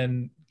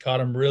and caught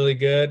him really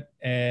good,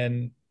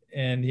 and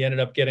he ended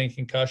up getting a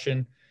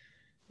concussion,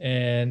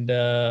 and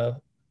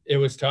it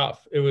was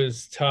tough. It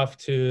was tough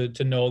to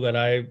know that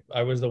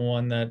I was the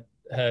one that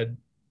had,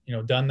 you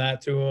know, done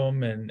that to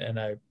him, and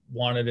I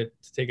wanted it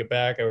to take it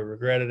back. I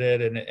regretted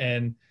it,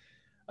 and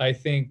I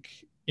think,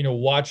 you know,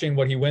 watching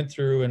what he went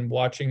through and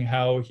watching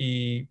how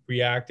he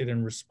reacted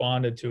and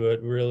responded to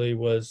it really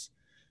was,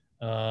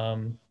 I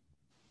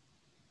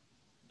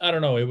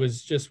don't know. It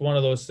was just one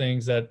of those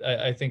things that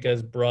I think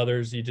as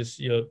brothers, you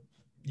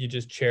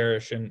just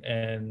cherish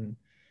and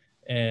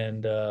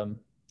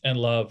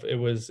love. It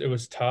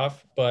was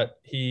tough, but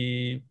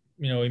he,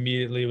 you know,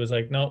 immediately was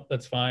like, no,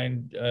 that's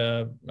fine.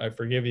 I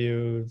forgive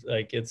you.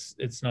 Like,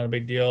 it's not a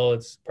big deal.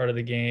 It's part of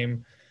the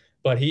game.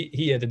 But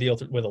he had to deal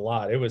with a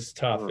lot. It was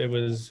tough. It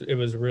was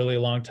really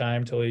a long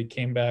time till he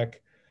came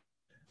back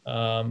to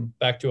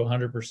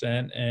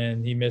 100%,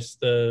 and he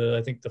missed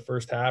I think the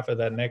first half of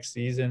that next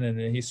season, and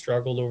he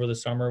struggled over the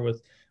summer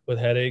with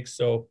headaches.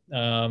 So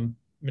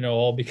you know,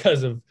 all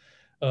because of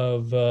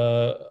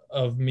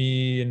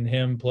me and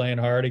him playing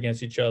hard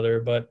against each other.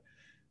 But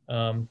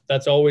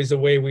that's always the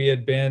way we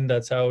had been.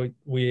 That's how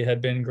we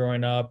had been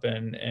growing up,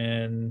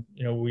 and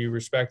you know, we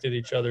respected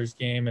each other's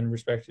game and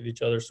respected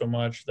each other so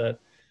much that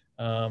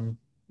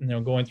you know,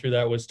 going through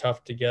that was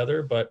tough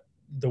together. But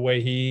the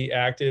way he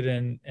acted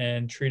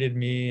and treated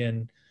me,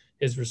 and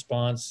his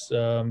response,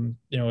 you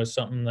know, is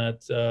something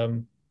that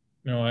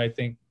you know, I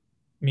think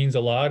means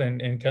a lot,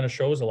 and kind of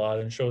shows a lot,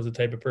 and shows the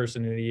type of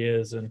person that he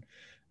is. And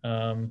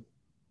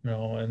you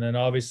know, and then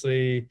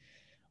obviously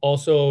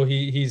also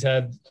he's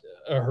had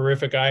a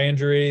horrific eye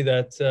injury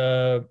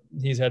that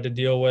he's had to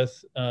deal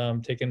with,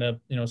 taking a,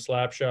 you know,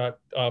 slap shot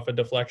off a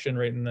deflection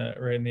right in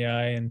the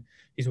eye, and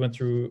he's went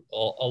through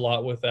a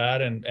lot with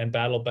that, and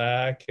battled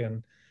back.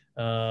 And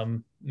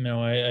you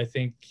know, I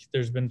think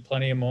there's been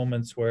plenty of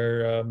moments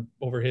where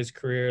over his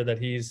career that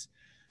he's,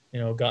 you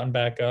know, gotten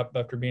back up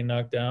after being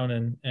knocked down,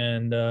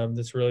 and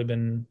that's really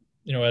been,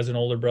 you know, as an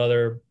older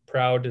brother,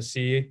 proud to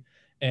see,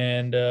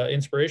 and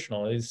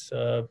inspirational. He's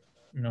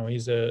you know,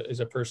 he's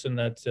a person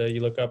that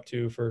you look up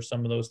to for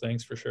some of those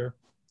things, for sure.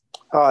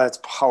 Oh, that's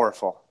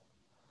powerful.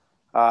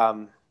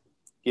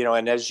 You know,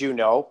 and as you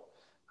know,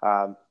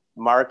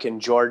 Mark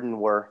and Jordan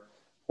were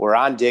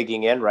on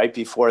Digging In right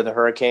before the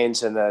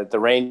Hurricanes and the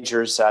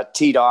Rangers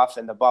teed off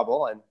in the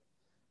bubble, and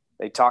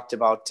they talked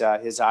about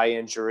his eye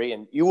injury.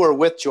 And you were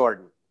with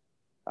Jordan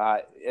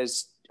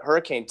as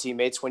Hurricane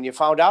teammates when you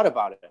found out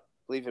about it. I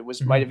believe it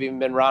was might have even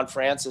been Ron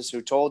Francis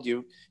who told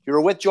you were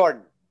with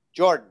Jordan.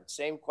 Jordan,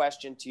 same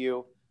question to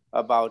you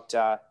about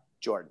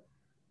Jordan.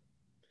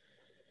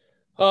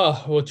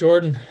 Oh, well,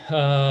 Jordan,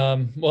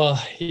 well,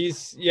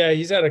 he's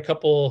had a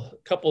couple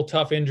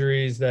tough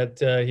injuries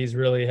that he's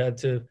really had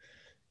to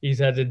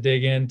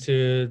dig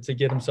into to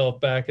get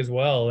himself back as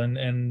well.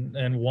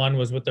 And one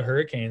was with the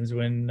Hurricanes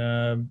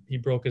when he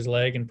broke his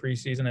leg in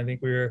preseason. I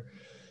think we were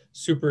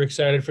super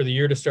excited for the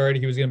year to start.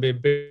 He was going to be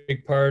a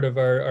big part of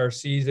our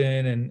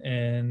season.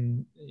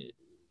 And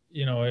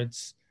you know,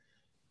 it's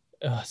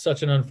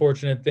such an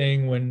unfortunate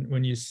thing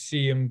when you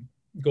see him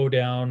go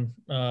down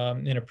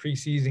in a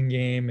preseason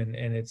game, and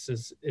it's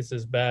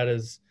as bad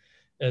as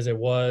it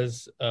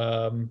was.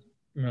 You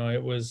know,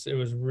 it was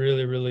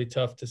really, really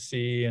tough to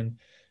see. And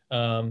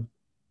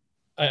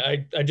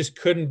I just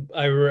couldn't.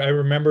 I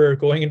remember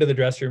going into the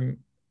dressing room,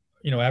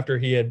 you know, after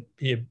he had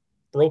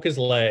broke his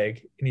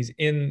leg,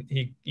 and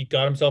he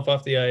got himself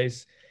off the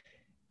ice,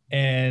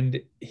 and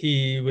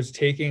he was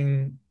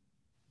taking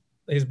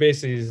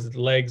his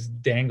legs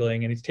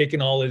dangling, and he's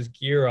taking all his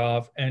gear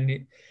off,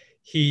 and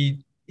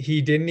he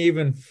didn't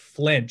even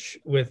flinch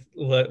with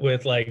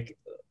like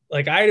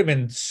I'd have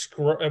been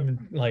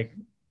like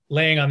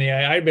laying on the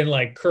ice. I'd been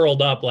like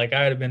curled up, like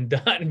I'd have been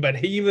done, but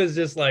he was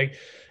just like,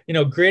 you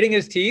know, gritting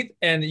his teeth,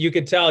 and you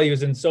could tell he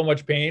was in so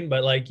much pain,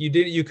 but like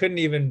you couldn't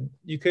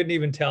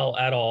even tell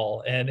at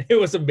all. And it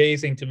was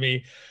amazing to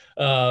me.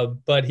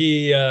 But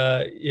he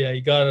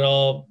got it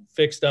all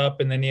fixed up,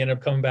 and then he ended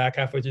up coming back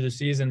halfway through the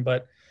season.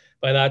 But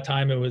by that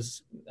time,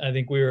 I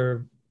think we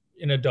were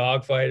in a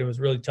dogfight. It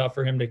was really tough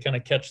for him to kind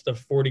of catch the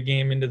 40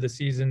 game into the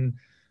season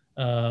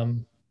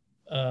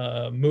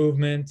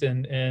movement,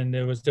 and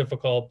it was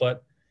difficult.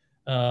 But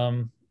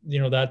you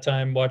know, that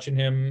time watching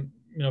him,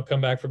 you know,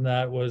 come back from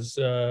that was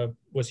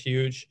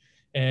huge.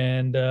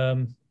 And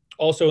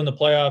also in the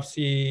playoffs,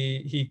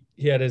 he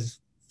had his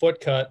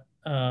foot cut,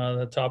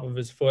 the top of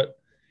his foot,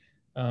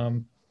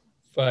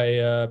 by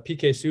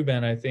PK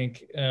Subban, I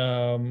think,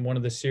 one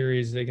of the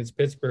series against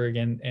Pittsburgh,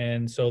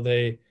 and so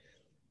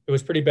it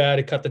was pretty bad.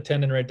 It cut the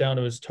tendon right down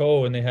to his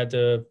toe, and they had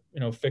to, you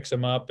know, fix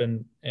him up,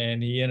 and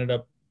he ended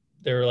up,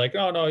 they were like,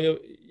 oh no,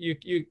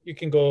 you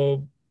can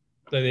go.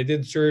 They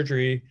did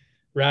surgery,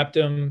 wrapped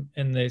him,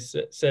 and they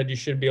said you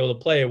should be able to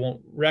play. It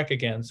won't wreck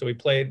again. So he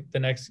played the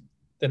next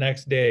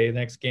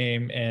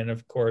game, and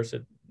of course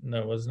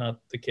that was not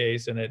the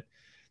case, and it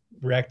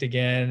wrecked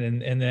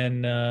again, and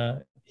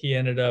then he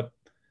ended up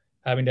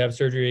having to have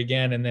surgery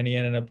again, and then he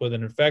ended up with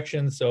an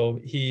infection. So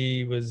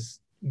he was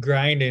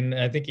grinding.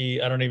 I think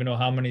I don't even know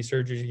how many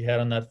surgeries he had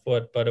on that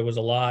foot, but it was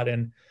a lot.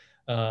 And,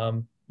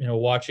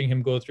 watching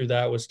him go through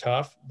that was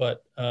tough,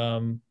 but,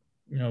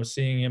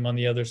 seeing him on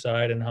the other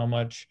side and how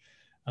much,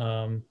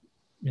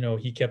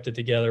 he kept it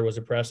together was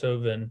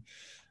impressive. And,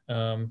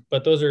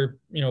 but those are,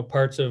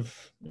 parts of,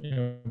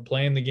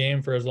 playing the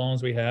game for as long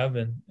as we have.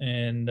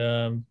 And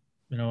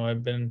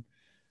I've been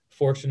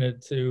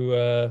fortunate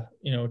to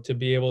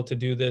be able to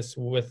do this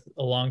with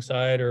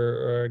alongside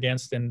or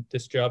against in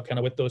this job kind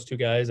of with those two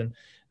guys. And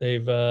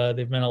they've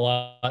meant a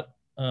lot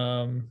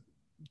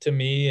to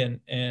me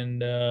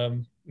and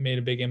made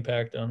a big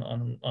impact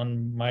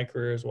on my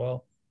career as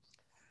well.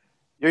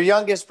 Your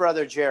youngest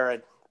brother,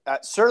 Jared,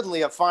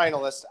 certainly a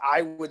finalist,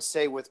 I would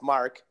say, with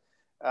Mark,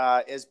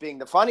 as being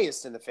the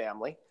funniest in the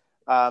family.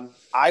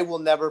 I will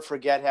never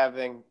forget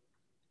having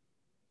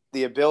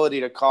the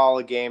ability to call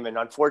a game, and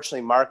unfortunately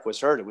Mark was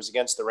hurt. It was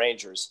against the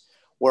Rangers,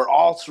 where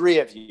all three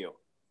of you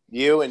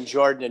and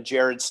Jordan and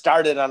Jared,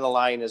 started on the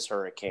line as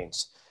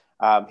Hurricanes.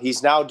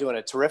 He's now doing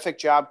a terrific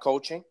job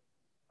coaching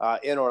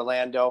in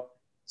Orlando.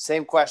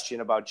 Same question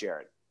about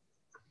Jared.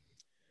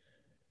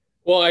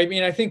 Well, I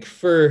mean, I think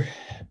for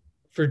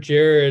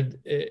Jared,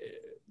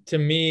 to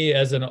me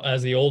as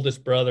the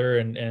oldest brother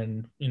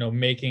and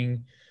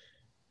making,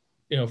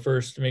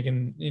 first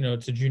making,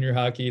 to junior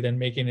hockey, then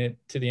making it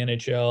to the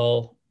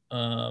NHL,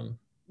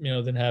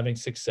 then having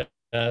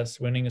success,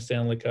 winning a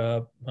Stanley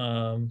Cup,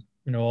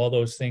 all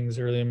those things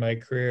early in my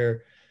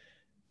career.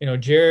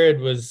 Jared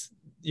was,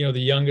 the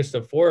youngest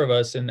of four of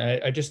us. And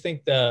I just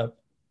think the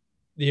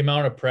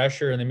amount of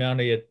pressure and the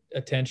amount of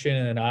attention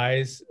and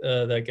eyes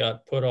that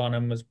got put on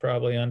him was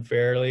probably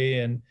unfairly.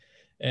 And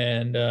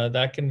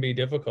that can be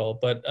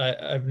difficult, but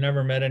I've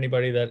never met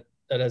anybody that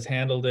has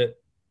handled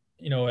it,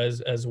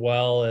 as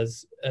well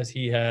as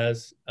he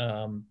has.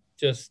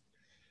 Just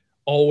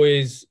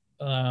always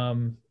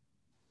a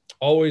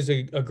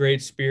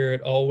great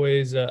spirit,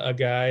 always a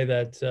guy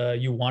that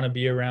you want to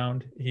be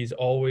around. He's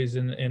always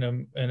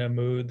in a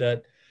mood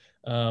that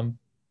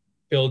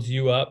builds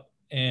you up.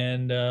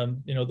 And,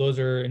 those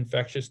are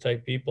infectious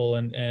type people.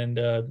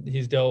 And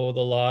he's dealt with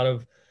a lot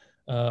of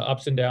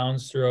ups and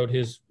downs throughout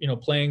his,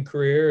 playing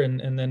career.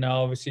 And then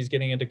now obviously he's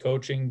getting into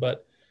coaching,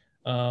 but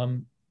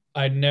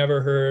I'd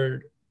never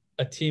heard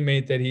a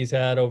teammate that he's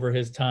had over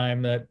his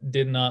time that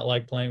did not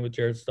like playing with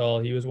Jared Staal.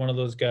 He was one of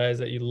those guys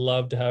that you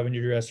love to have in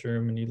your dressing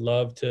room and you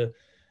love to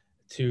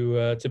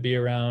be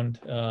around.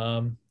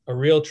 A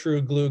real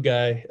true glue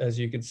guy, as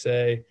you could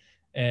say.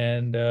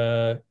 And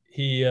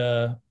he's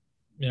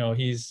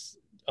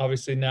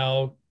obviously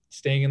now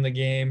staying in the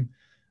game,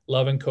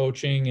 loving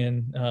coaching,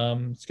 and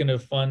it's going to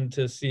be fun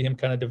to see him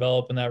kind of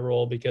develop in that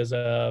role because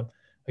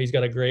he's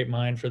got a great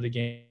mind for the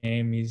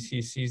game.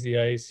 He sees the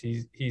ice.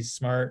 He's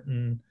smart,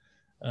 and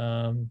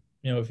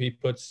if he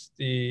puts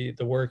the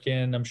work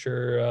in, I'm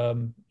sure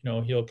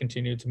he'll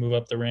continue to move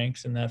up the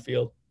ranks in that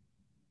field.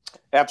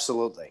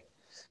 Absolutely.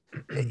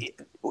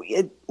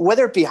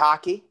 Whether it be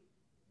hockey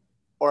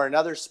or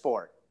another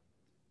sport,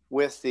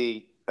 with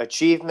the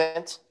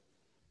achievement,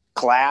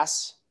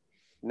 class,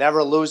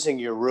 never losing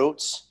your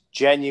roots,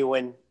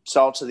 genuine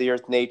salt of the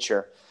earth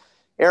nature.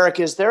 Eric,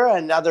 is there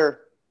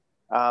another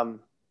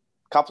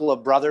couple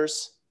of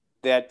brothers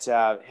that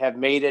have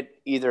made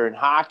it either in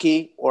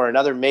hockey or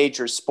another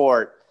major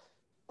sport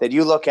that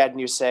you look at and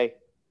you say,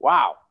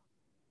 wow,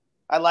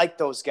 I like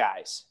those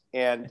guys?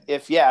 And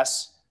if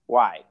yes,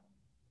 why?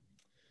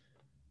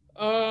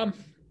 Well,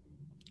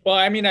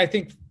 I mean, I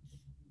think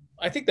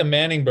the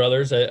Manning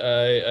brothers,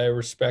 I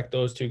respect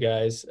those two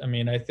guys. I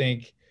mean, I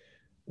think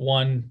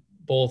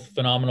both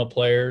phenomenal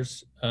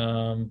players,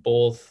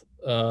 both,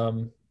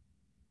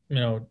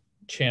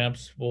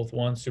 champs, both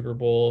won Super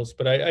Bowls,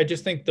 but I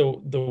just think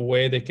the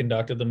way they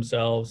conducted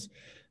themselves,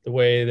 the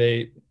way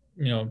they,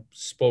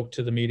 spoke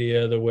to the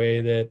media, the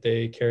way that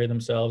they carry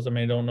themselves. I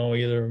mean, I don't know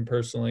either of them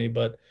personally,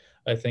 but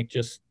I think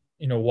just,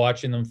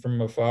 watching them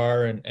from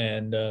afar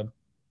and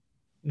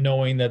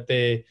knowing that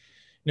they,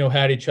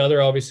 had each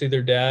other. Obviously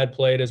their dad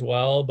played as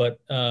well, but,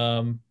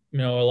 a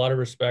lot of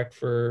respect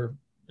for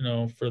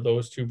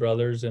those two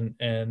brothers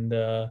and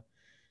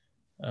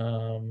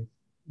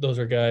those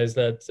are guys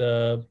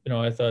that,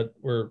 I thought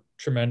were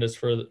tremendous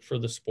for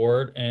the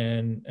sport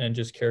and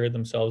just carried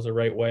themselves the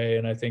right way.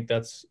 And I think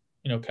that's,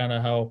 kind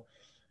of how,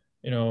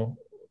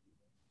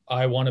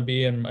 I want to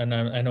be. And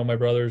I know my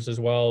brothers as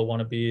well want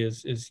to be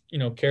is,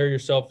 carry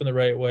yourself in the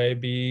right way,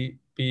 be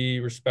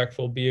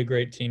respectful, be a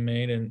great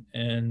teammate.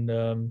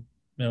 And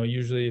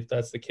usually if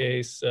that's the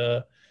case,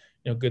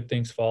 good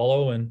things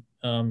follow. And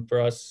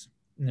for us,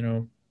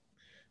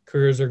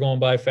 careers are going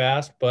by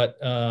fast, but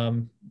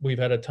we've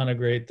had a ton of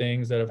great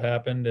things that have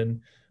happened,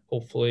 and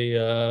hopefully,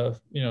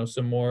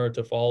 some more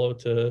to follow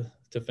to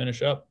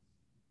finish up.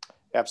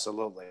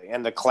 Absolutely.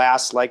 And the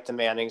class, like the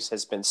Mannings,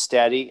 has been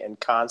steady and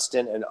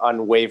constant and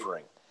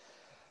unwavering.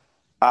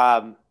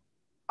 I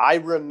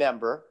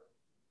remember,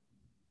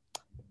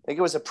 I think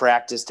it was a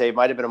practice day,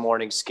 might have been a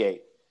morning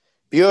skate.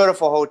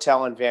 Beautiful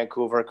hotel in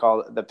Vancouver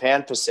called the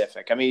Pan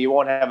Pacific. I mean, you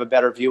won't have a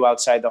better view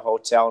outside the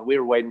hotel, and we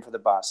were waiting for the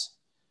bus.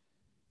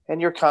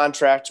 and your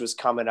contract was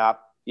coming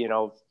up,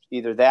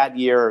 either that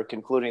year or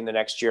concluding the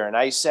next year. And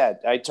I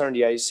turned to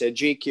you, I said,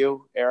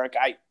 GQ, Eric,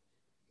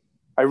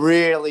 I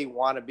really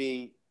want to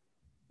be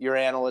your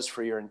analyst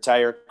for your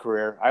entire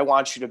career. I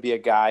want you to be a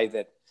guy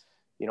that,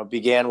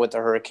 began with the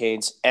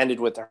Hurricanes, ended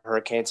with the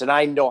Hurricanes. And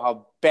I know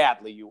how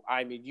badly you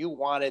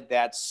wanted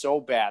that so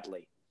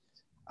badly.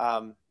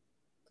 How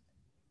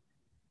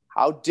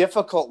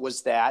difficult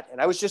was that?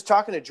 And I was just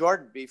talking to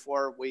Jordan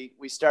before we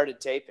started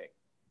taping.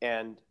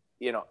 And,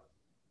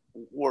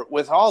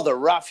 with all the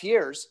rough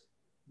years,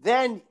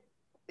 then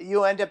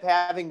you end up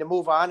having to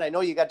move on. I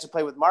know you got to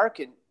play with Mark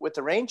and with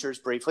the Rangers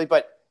briefly,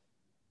 but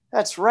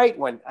that's right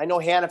when I know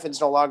Hannafin's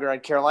no longer on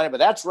Carolina, but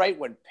that's right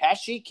when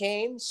Pesce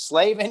came,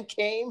 Slavin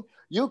came,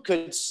 you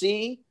could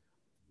see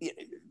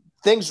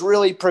things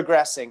really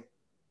progressing.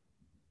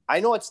 I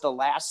know it's the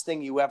last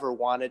thing you ever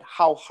wanted.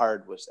 How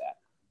hard was that?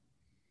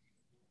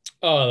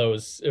 Oh,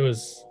 it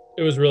was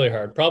really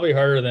hard. Probably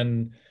harder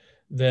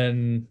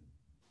than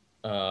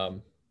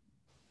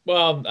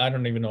well, I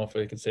don't even know if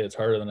I could say it's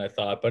harder than I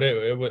thought, but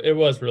it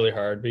was really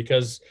hard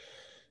because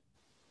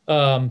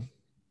as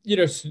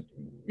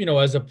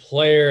a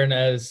player and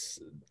as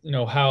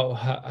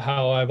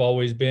how I've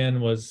always been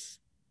was,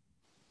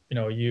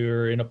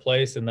 you're in a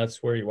place and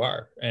that's where you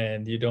are,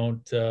 and you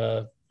don't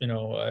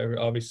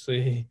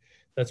obviously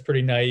that's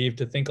pretty naive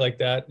to think like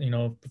that.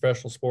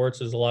 Professional sports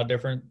is a lot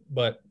different,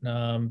 but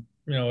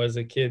as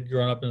a kid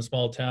growing up in a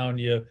small town,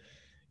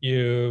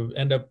 you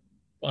end up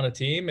on a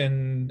team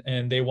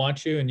and they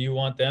want you and you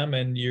want them,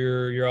 and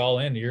you're all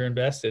in, you're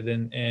invested,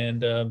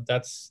 and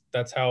that's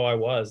how I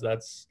was.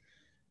 That's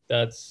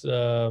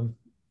my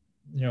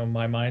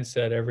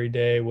mindset every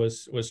day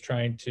was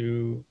trying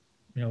to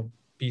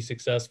be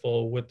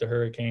successful with the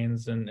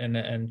Hurricanes and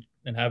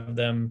have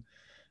them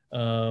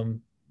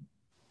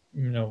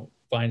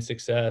find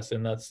success,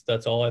 and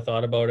that's all I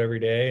thought about every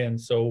day. And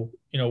so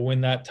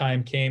when that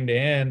time came to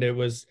end, it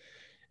was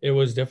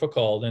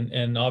difficult,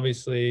 and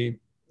obviously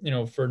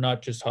for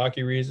not just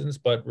hockey reasons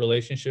but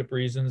relationship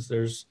reasons.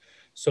 There's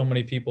so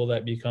many people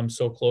that become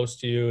so close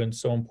to you and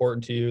so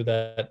important to you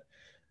that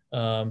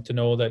to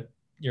know that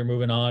you're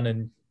moving on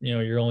and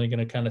you're only going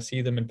to kind of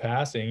see them in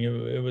passing,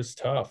 it was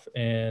tough.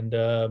 And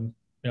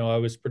I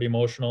was pretty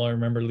emotional. I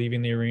remember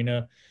leaving the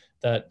arena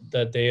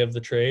that day of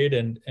the trade,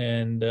 and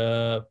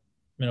it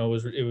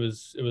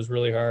was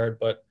really hard,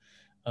 but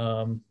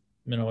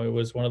it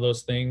was one of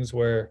those things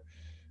where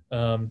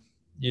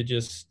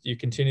you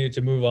continue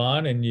to move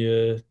on and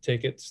you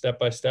take it step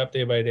by step,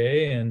 day by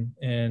day. And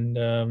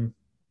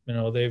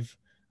they've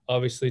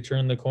obviously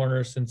turned the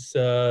corner since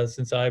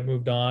I've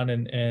moved on,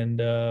 and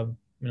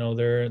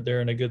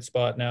they're in a good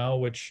spot now,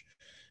 which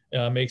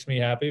makes me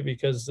happy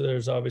because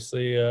there's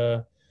obviously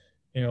a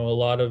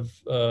lot of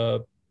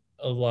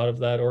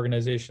that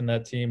organization,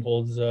 that team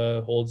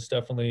holds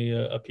definitely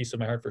a piece of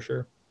my heart for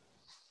sure.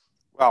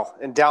 Well,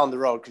 and down the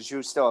road, because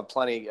you still have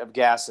plenty of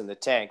gas in the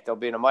tank, they'll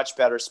be in a much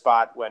better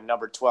spot when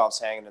number 12's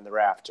hanging in the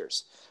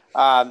rafters.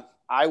 I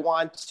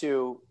want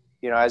to,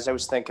 as I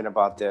was thinking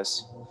about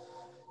this,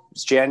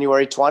 it's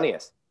January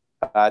 20th,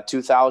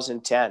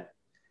 2010.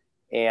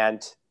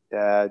 And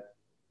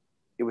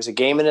it was a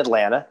game in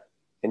Atlanta,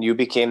 and you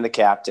became the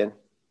captain.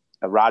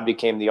 Rod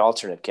became the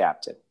alternate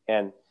captain.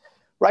 And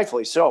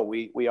rightfully so.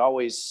 We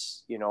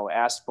always,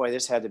 asked, boy,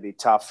 this had to be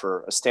tough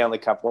for a Stanley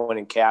Cup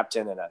winning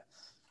captain and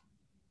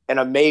an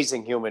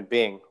amazing human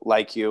being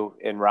like you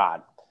and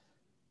Rod.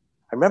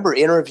 I remember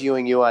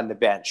interviewing you on the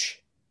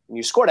bench, and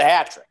you scored a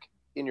hat trick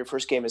in your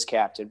first game as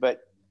captain,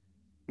 but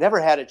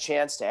never had a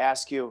chance to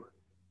ask you,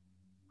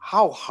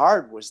 how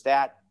hard was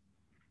that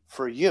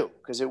for you?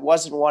 Because it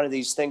wasn't one of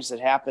these things that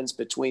happens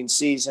between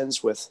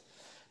seasons with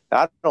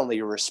not only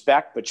your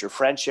respect, but your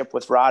friendship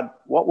with Rod.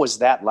 What was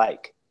that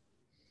like?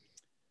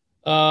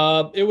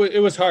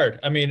 It was hard.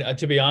 I mean,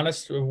 to be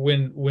honest,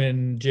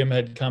 when Jim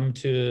had come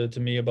to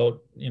me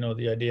about,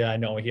 the idea, I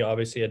know he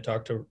obviously had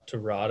talked to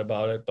Rod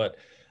about it, but,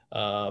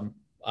 I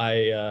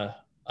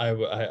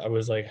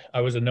was like, I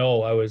was a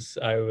no. I was,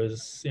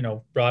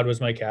 Rod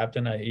was my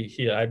captain.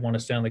 I'd won a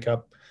Stanley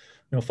Cup,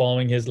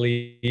 following his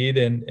lead.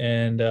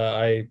 And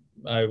I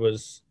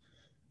was,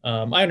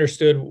 I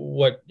understood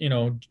what,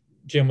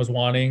 Jim was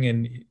wanting,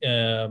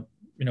 and,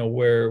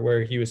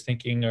 where he was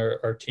thinking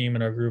our team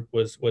and our group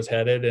was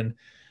headed. And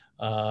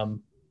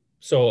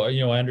so,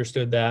 I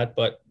understood that,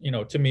 but,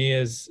 to me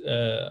as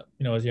a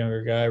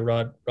younger guy,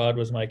 Rod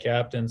was my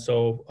captain.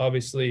 So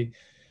obviously,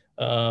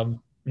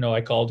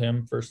 I called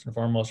him first and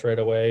foremost right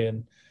away.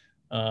 And,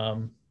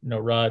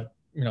 Rod,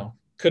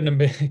 couldn't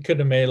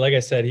have made, like I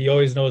said, he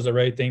always knows the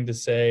right thing to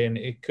say, and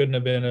it couldn't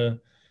have been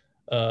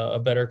a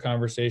better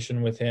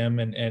conversation with him,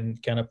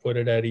 and kind of put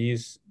it at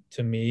ease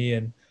to me.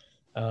 And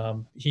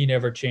he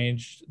never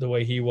changed the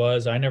way he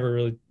was. I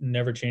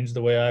never changed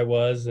the way I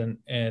was. And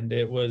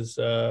it was,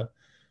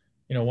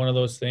 one of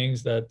those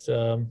things that,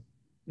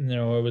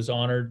 I was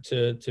honored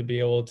to be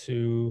able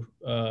to,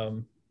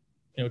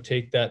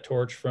 take that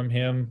torch from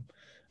him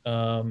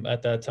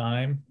at that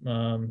time.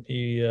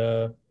 He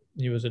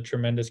he was a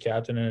tremendous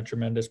captain and a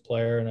tremendous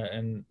player,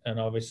 and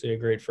obviously a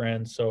great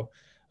friend. So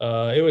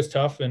it was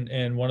tough,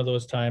 and one of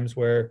those times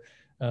where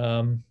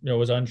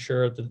was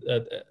unsure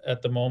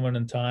at the moment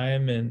in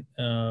time, and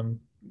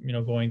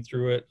going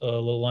through it a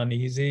little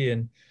uneasy.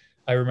 And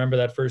I remember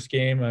that first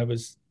game, I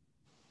was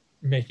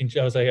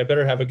like, I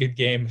better have a good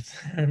game.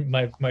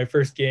 my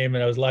first game,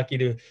 and I was lucky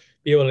to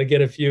be able to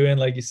get a few in,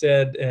 like you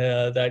said,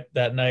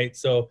 that night.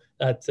 So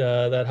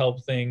that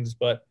helped things.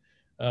 But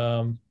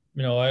I'm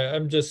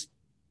just,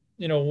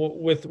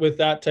 with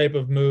that type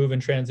of move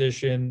and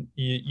transition,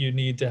 you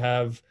need to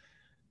have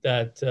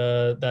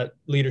that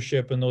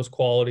leadership and those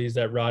qualities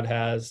that Rod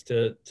has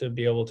to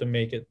be able to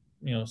make it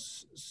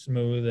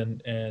smooth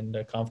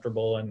and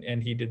comfortable,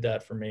 and he did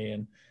that for me,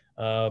 and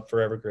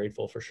forever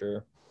grateful for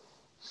sure.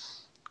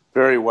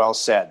 Very well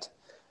said.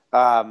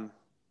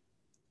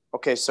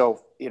 Okay,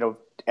 so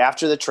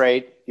after the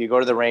trade, you go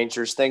to the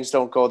Rangers. Things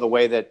don't go the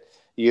way that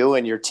you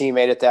and your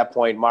teammate at that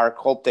point, Mark,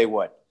 hoped they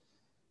would.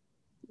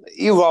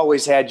 You've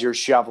always had your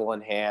shovel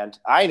in hand.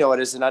 I know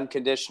it as an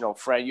unconditional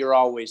friend. You're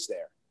always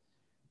there.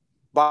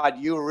 But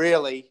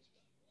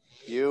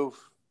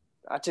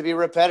not to be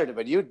repetitive,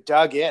 but you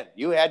dug in.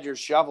 You had your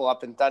shovel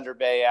up in Thunder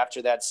Bay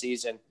after that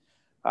season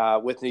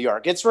with New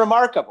York. It's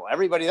remarkable.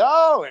 Everybody,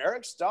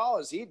 Eric Staal,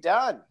 is he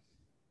done?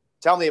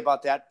 Tell me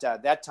about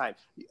that time.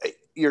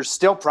 You're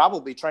still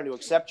probably trying to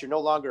accept you're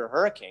no longer a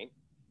Hurricane.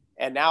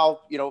 And now,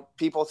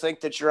 people think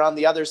that you're on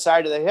the other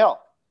side of the hill.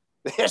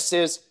 This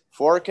is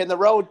fork in the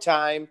road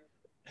time.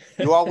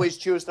 You always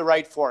choose the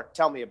right fork.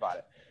 Tell me about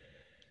it.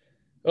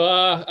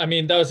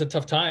 That was a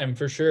tough time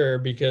for sure,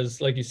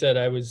 because like you said,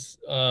 I was,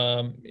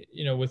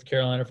 with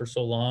Carolina for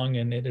so long,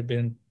 and it had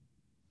been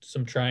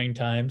some trying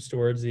times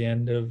towards the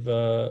end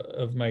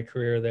of my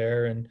career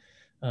there. And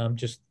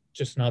just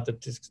not the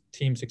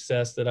team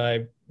success that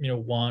I,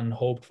 want and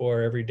hoped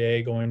for every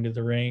day going to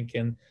the rink.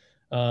 And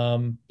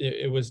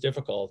it was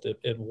difficult.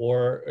 It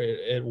wore.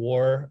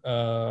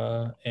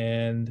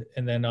 And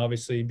then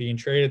obviously being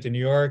traded to New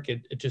York,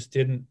 it just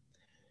didn't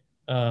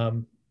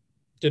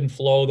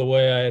flow the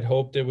way I had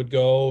hoped it would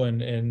go.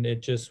 And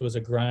it just was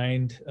a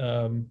grind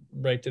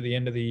right to the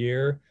end of the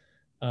year.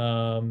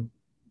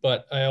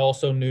 But I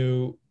also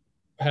knew,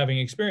 having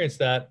experienced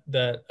that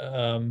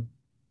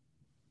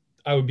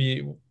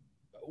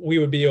we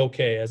would be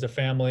okay as a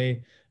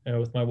family,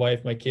 with my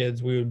wife, my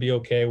kids. We would be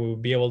okay. We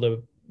would be able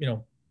to,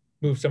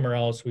 move somewhere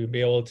else. We would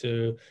be able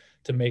to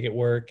make it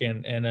work,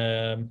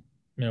 and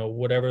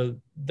whatever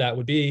that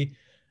would be,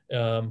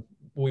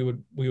 we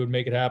would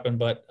make it happen.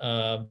 But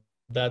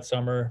that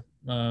summer,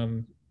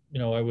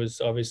 I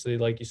was obviously,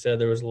 like you said,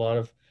 there was a lot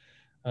of,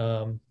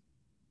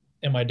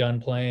 am I done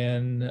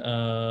playing?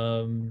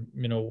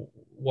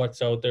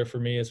 What's out there for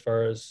me as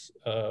far as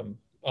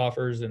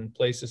offers and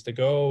places to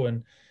go.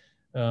 And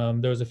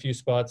there was a few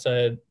spots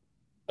I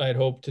had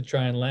hoped to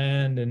try and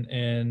land,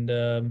 and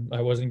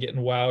I wasn't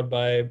getting wowed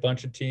by a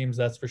bunch of teams,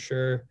 that's for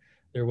sure.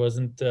 There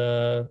wasn't,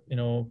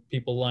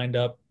 people lined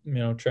up,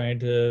 trying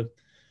to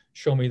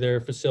show me their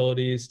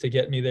facilities to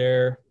get me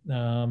there.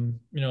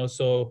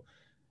 So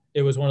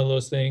it was one of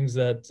those things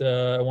that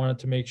I wanted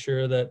to make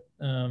sure that,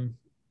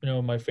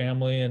 my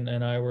family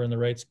and I were in the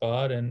right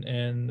spot.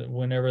 And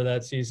whenever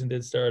that season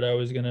did start, I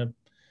was going to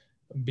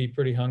be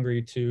pretty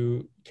hungry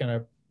to kind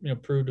of,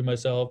 prove to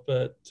myself,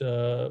 but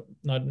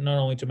not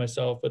only to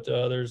myself, but to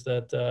others,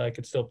 that I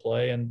could still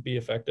play and be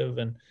effective.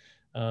 And,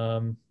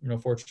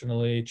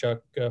 fortunately,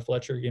 Chuck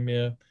Fletcher gave me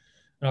an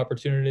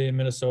opportunity in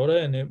Minnesota,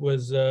 and it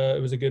was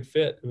a good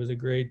fit. It was a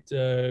great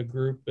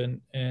group,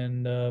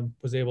 and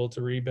was able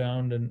to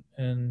rebound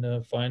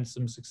and find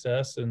some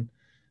success, and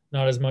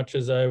not as much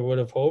as I would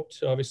have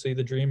hoped. Obviously,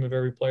 the dream of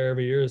every player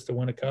every year is to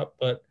win a cup,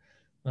 but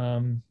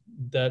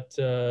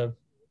that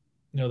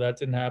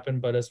didn't happen.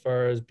 But as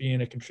far as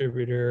being a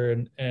contributor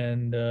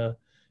and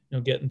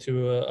getting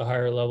to a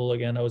higher level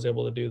again, I was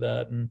able to do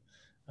that. And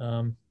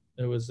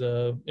it was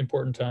an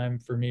important time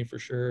for me, for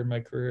sure, in my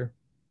career.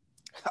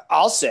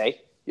 I'll say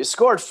you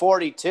scored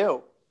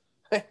 42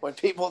 when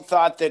people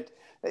thought that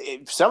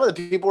some of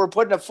the people were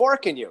putting a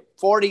fork in you.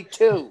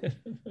 42.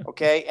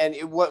 Okay.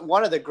 And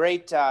one of the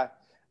great,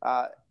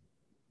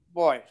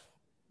 boy,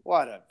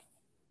 what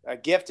a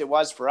gift it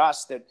was for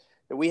us that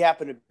we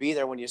happened to be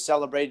there when you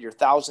celebrated your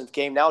 1,000th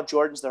game. Now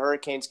Jordan's the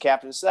Hurricanes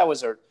captain. So that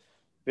was a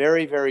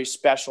very, very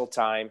special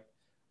time.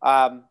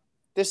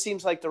 This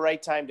seems like the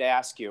right time to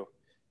ask you,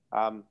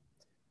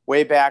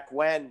 way back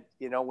when,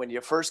 when you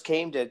first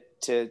came to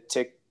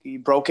you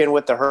broke in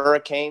with the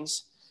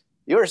Hurricanes,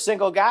 you were a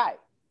single guy.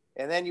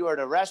 And then you were at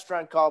a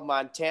restaurant called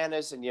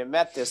Montana's, and you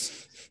met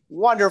this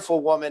wonderful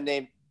woman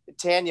named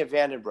Tanya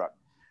Vandenbroek.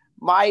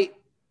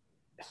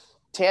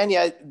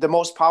 Tanya, the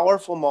most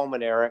powerful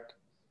moment, Eric,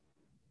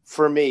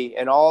 for me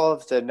and all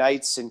of the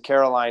nights in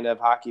Carolina of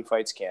Hockey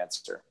Fights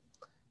Cancer,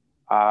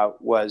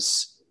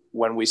 was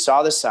when we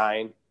saw the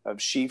sign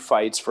of She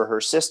Fights for her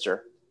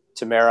sister,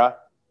 Tamara,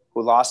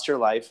 who lost her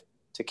life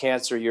to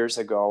cancer years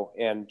ago.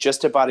 And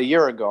just about a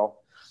year ago,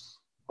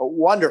 a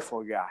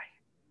wonderful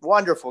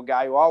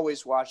guy who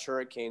always watched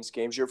Hurricanes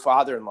games, your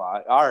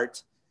father-in-law,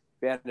 Art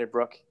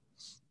Vandenbroek,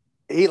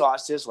 he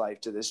lost his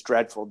life to this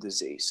dreadful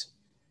disease.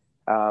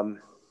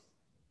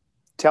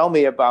 Tell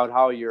me about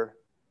how your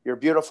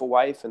beautiful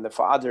wife and the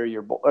father,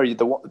 or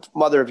the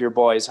mother of your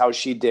boys, how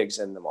she digs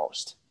in the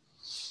most.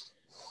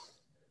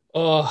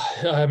 Oh,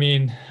 I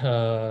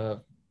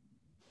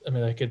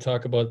could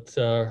talk about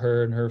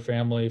her and her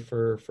family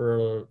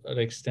for an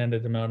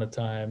extended amount of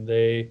time.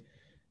 They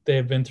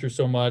have been through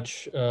so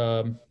much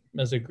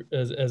as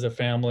a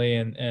family,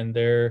 and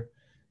their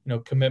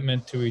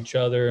commitment to each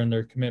other and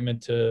their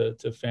commitment to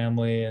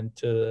family and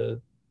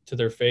to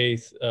their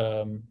faith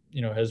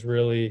has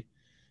really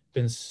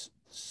been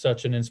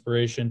such an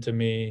inspiration to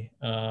me.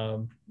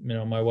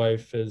 My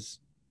wife has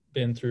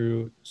been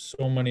through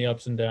so many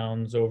ups and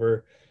downs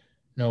over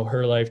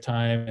her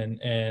lifetime,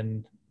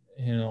 and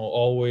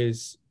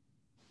always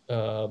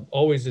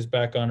is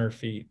back on her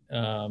feet.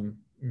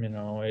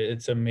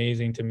 It's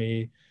amazing to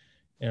me,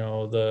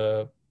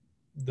 the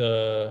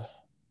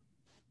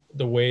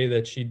way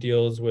that she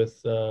deals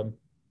with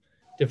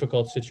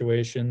difficult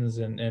situations,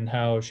 and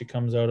how she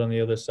comes out on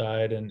the other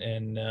side,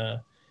 and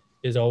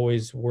is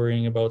always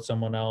worrying about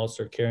someone else,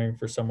 or caring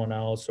for someone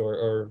else,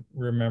 or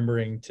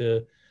remembering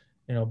to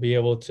be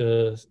able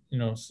to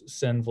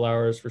send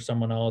flowers for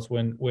someone else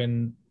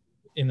when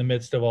in the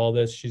midst of all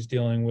this she's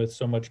dealing with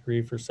so much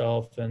grief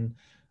herself. And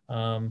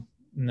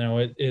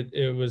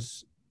it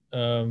was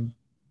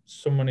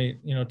so many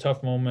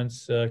tough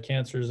moments.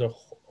 Cancer is a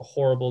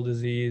horrible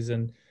disease,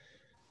 and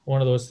one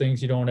of those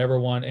things you don't ever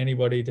want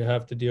anybody to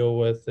have to deal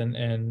with.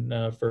 And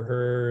for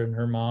her and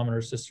her mom and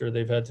her sister,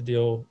 they've had to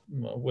deal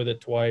with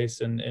it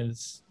twice, and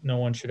no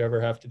one should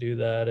ever have to do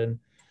that. And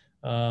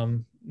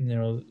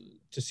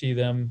to see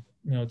them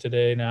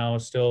today now,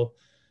 still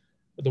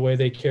the way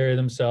they carry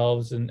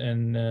themselves,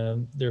 and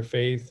their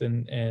faith,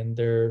 and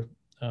their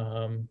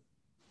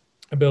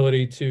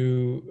ability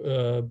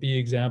to be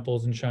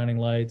examples and shining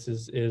lights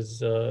is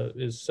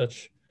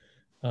such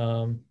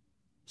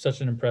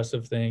an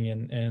impressive thing,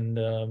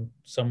 and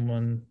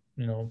someone,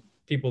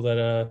 people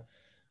that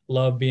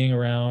love being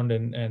around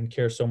and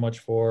care so much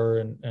for,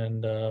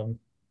 and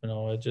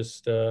it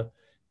just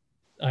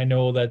I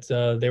know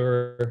that they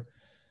were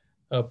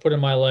put in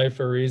my life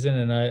for a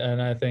reason,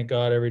 and I thank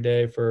God every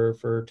day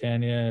for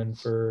Tanya and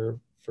for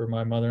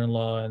my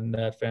mother-in-law and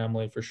that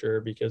family, for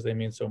sure, because they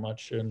mean so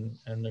much, and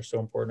they're so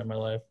important in my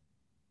life.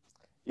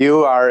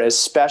 You are as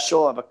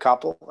special of a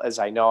couple as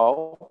I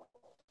know.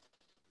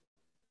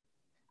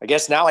 I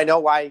guess now I know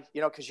why,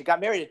 because you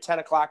got married at 10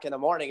 o'clock in the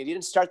morning and you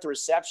didn't start the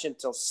reception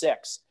till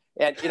 6.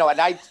 And,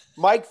 and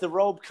Mike the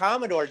Robe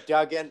Commodore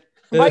dug in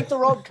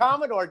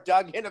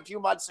a few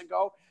months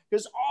ago,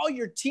 because all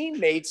your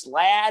teammates,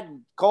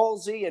 Ladd,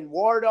 Colsey, and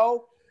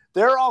Wardo,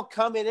 they're all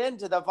coming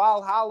into the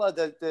Valhalla,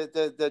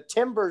 the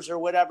Timbers or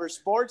whatever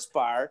sports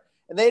bar,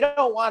 and they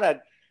don't want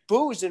to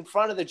booze in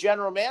front of the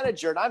general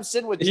manager. And I'm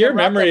sitting with your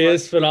memory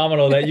is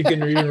phenomenal that you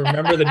can even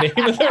remember the name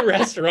of the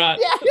restaurant.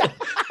 Yeah.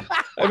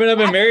 I've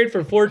been married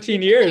for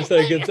 14 years.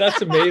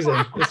 That's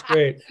amazing. It's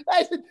great.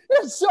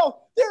 So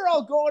they're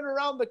all going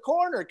around the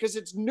corner because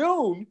it's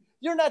noon.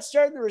 You're not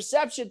starting the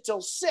reception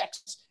till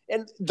 6.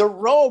 And the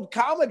Robe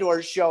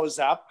Commodore shows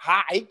up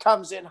hot. He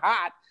comes in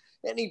hot,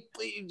 and he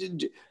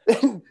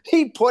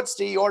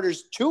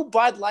orders 2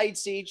 Bud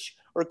Lights each,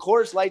 or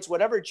Coors Lights,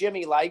 whatever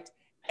Jimmy liked,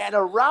 and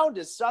a round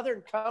of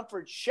Southern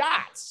Comfort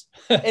shots.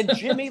 And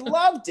Jimmy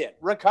loved it.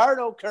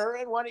 Ricardo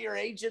Curran, one of your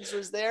agents,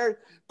 was there.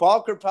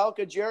 Paul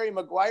Krapelka, Jerry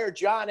Maguire,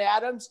 John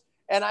Adams.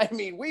 And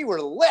we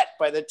were lit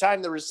by the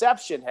time the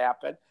reception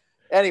happened.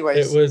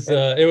 Anyways.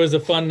 It was a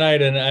fun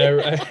night. And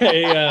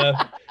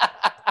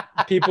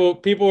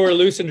people were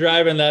loose and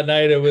driving that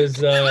night. It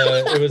was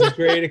a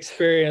great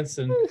experience,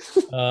 and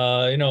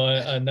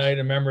a night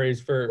of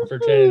memories for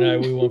Teddy and I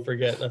we won't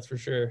forget. That's for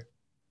sure.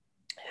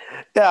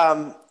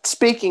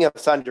 Speaking of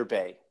Thunder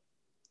Bay,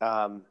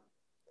 trying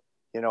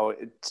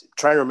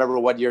to remember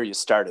what year you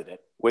started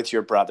it with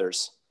your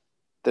brothers,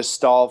 the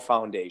Staal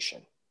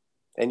Foundation,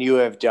 and you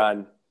have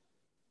done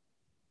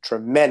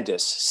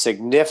tremendous,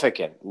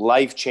 significant,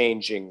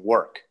 life-changing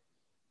work.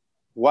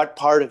 What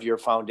part of your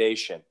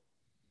foundation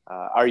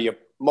are you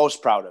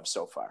most proud of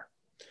so far?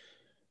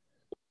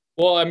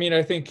 Well,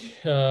 I think,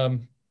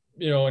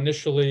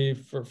 initially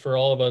for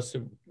all of us,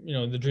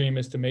 the dream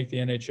is to make the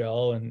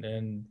NHL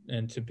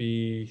and to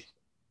be,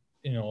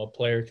 a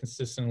player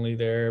consistently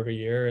there every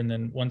year. And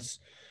then once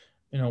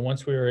we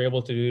were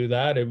able to do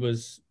that, it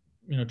was,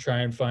 try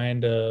and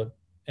find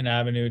an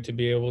avenue to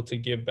be able to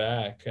give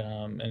back,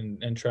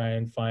 and try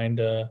and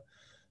find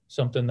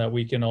something that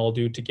we can all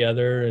do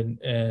together.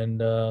 And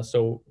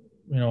so,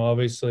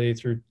 obviously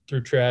through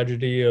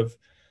tragedy of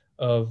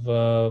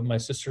my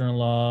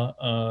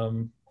sister-in-law,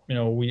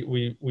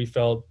 we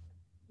felt,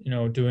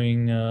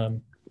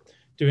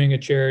 doing a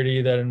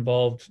charity that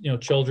involved,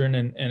 children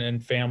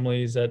and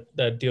families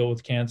that deal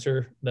with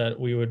cancer, that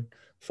we would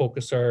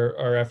focus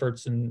our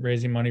efforts in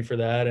raising money for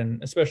that.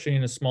 And especially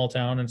in a small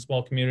town and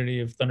small community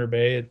of Thunder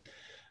Bay,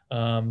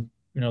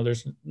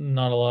 there's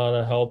not a lot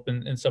of help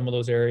in some of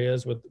those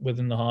areas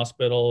within the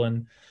hospital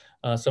and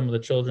some of the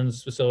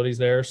children's facilities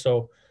there.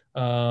 So,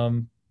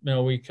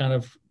 we kind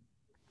of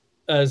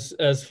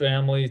as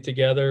family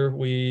together,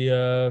 we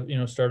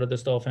started the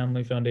Staal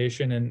Family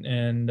Foundation,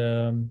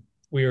 and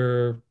we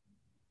were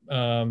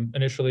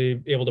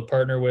initially able to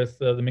partner with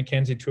the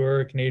Mackenzie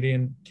Tour, a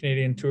Canadian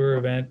tour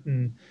event,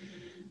 and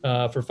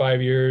for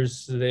 5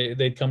 years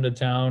they'd come to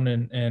town,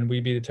 and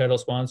we'd be the title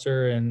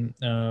sponsor, and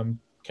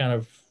kind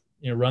of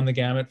run the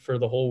gamut for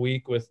the whole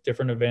week with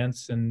different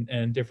events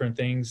and different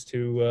things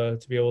to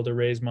be able to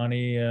raise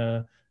money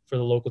for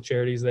the local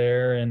charities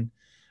there. And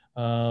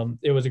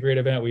it was a great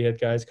event. We had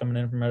guys coming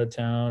in from out of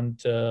town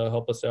to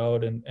help us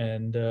out,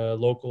 and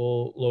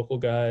local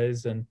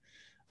guys. And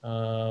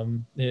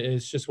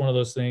it's just one of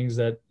those things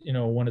that,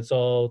 when it's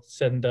all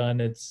said and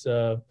done, it's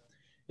a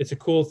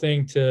cool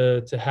thing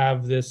to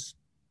have this,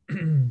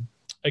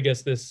 I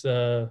guess this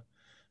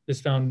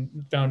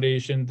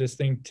foundation, this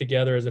thing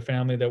together as a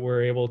family, that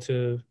we're able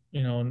to,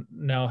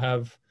 now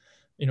have,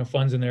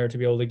 funds in there to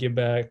be able to give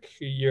back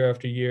year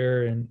after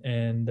year,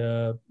 and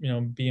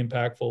be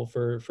impactful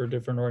for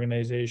different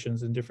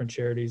organizations and different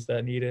charities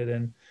that need it.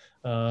 And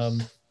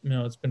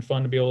it's been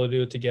fun to be able to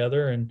do it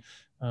together, and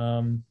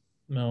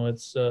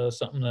it's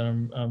something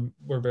that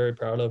we're very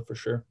proud of, for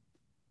sure.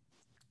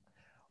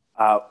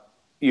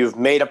 You've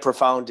made a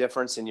profound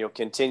difference, and you'll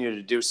continue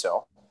to do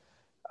so.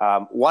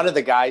 One of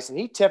the guys, and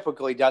he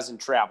typically doesn't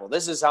travel,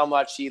 this is how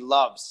much he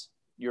loves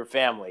your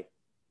family,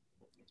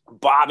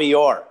 Bobby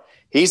Orr.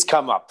 He's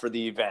come up for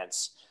the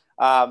events.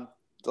 Tell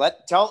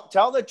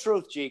the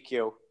truth,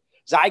 GQ.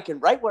 So I can,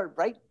 right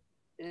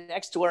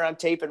next to where I'm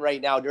taping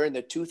right now, during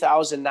the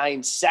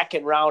 2009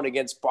 second round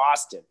against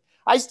Boston,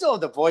 I still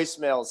have the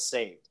voicemails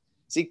saved.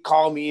 So he'd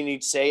call me and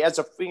he'd say, as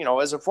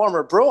a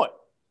former Bruin,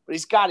 but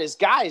he's got his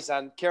guys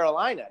on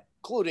Carolina,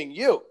 including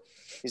you.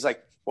 He's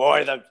like,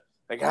 boy,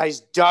 the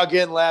guys dug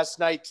in last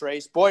night,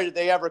 Trace. Boy, did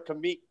they ever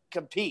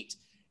compete.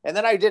 And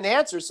then I didn't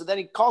answer, so then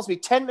he calls me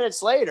 10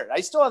 minutes later.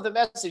 I still have the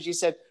message. He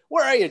said,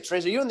 where are you,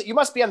 Trace? You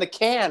must be on the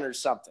can or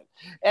something.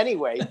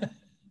 Anyway,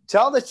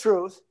 tell the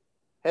truth.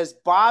 Has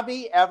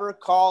Bobby ever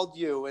called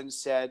you and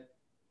said,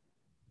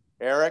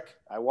 Eric,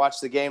 I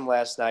watched the game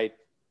last night.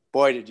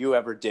 Boy, did you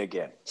ever dig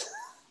in.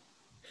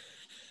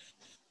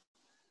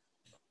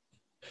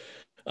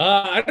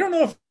 I don't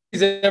know if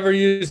he's ever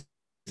used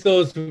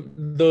those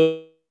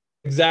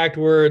exact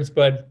words,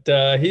 but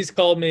he's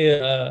called me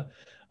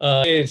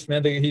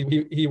man.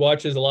 He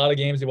watches a lot of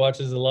games. He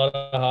watches a lot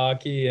of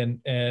hockey, and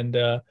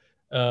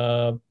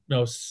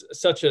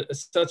such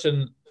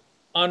an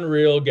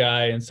unreal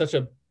guy, and such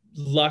a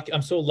luck.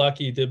 I'm so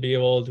lucky to be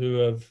able to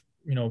have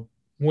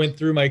went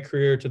through my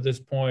career to this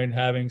point,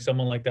 having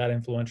someone like that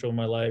influential in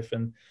my life,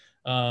 and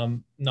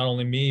not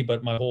only me,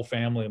 but my whole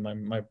family,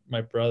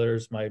 my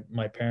brothers,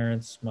 my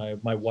parents, my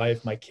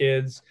wife, my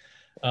kids.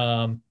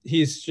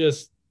 He's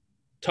just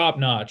top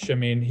notch. I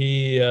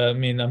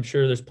mean, I'm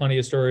sure there's plenty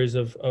of stories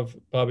of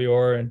Bobby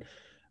Orr, and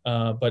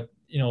but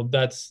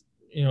that's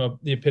the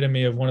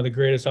epitome of one of the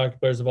greatest hockey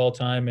players of all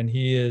time, and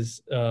he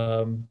is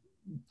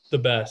the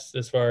best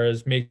as far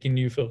as making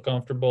you feel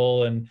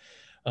comfortable. And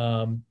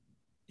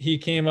he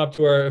came up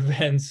to our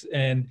events,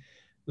 and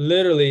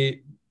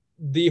literally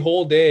the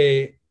whole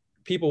day,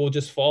 people would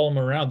just follow him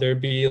around.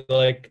 There'd be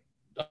like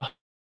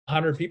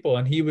 100 people,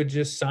 and he would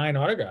just sign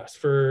autographs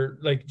for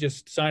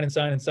just sign,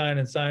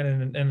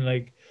 and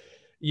like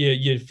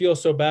you'd feel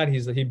so bad.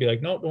 He'd be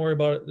like, no, don't worry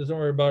about it. Don't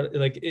worry about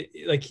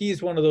it. Like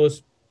he's one of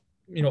those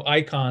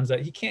icons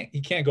that he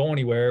can't go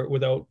anywhere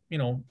without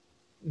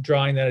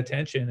drawing that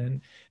attention.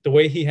 And the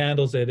way he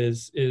handles it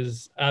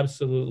is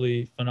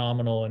absolutely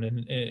phenomenal,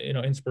 and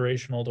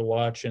inspirational to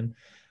watch. And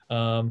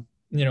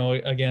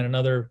again,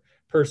 another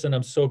person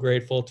I'm so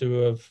grateful to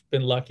have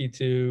been lucky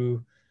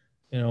to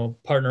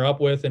partner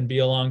up with and be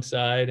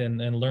alongside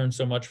and learn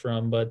so much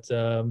from. But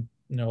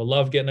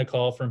love getting a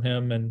call from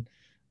him, and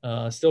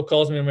still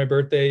calls me on my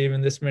birthday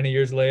even this many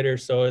years later.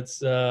 So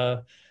it's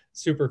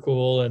super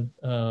cool, and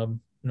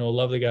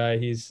love the guy.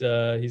 He's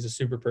a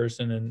super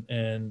person,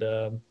 and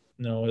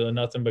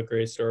nothing but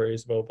great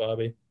stories about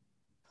Bobby.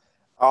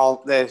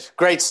 Oh, that's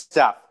great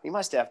stuff. He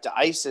must have to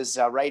ice his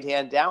right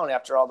hand down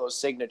after all those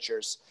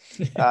signatures,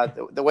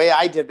 the way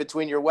I did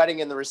between your wedding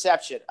and the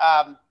reception.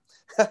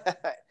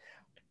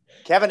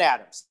 Kevin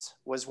Adams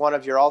was one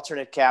of your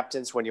alternate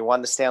captains when you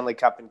won the Stanley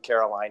Cup in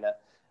Carolina.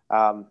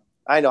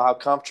 I know how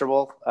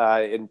comfortable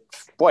and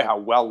boy, how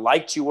well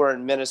liked you were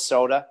in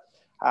Minnesota.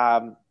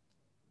 I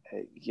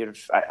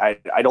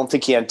don't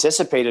think he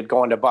anticipated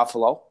going to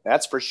Buffalo.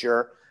 That's for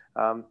sure.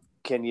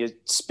 Can you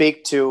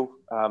speak to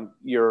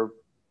your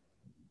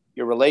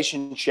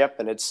relationship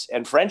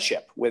and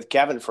friendship with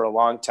Kevin for a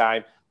long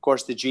time? Of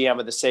course, the GM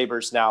of the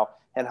Sabres now,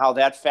 and how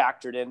that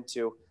factored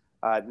into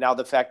now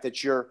the fact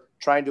that you're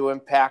trying to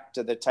impact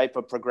the type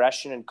of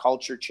progression and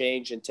culture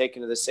change and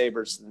taking the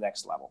Sabres to the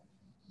next level.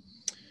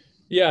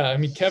 Yeah, I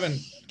mean,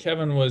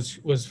 Kevin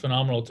was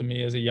phenomenal to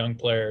me as a young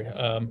player.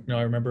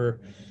 I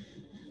remember,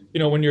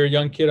 when you're a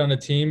young kid on a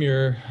team,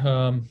 you're,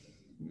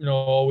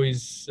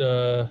 always,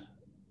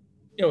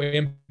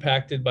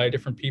 impacted by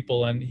different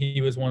people. And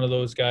he was one of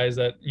those guys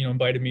that,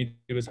 invited me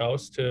to his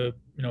house to,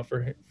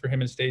 for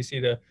him and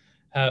Stacy to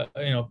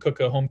cook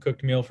a home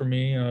cooked meal for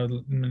me,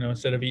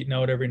 instead of eating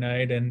out every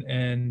night. And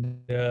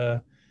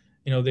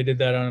they did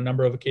that on a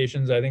number of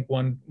occasions. I think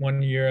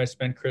one year I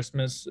spent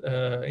Christmas,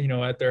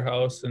 at their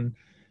house, and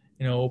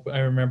I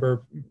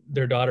remember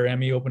their daughter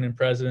Emmy opening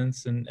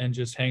presents and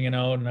just hanging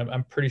out. And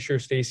I'm pretty sure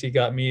Stacy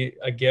got me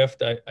a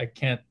gift. I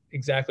can't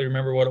exactly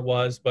remember what it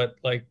was, but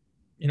like,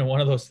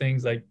 one of those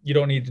things, like, you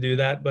don't need to do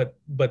that,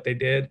 but they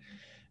did.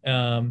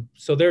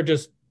 So they're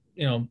just,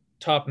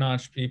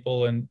 top-notch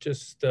people, and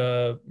just,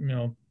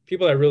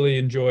 people I really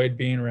enjoyed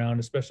being around,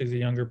 especially as a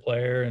younger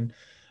player, and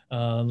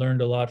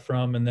learned a lot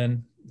from. And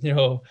then,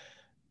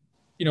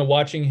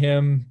 watching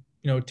him,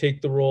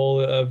 take the role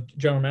of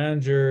general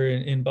manager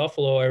in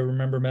Buffalo, I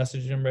remember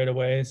messaging him right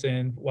away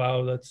saying,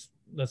 wow, that's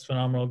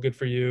phenomenal. Good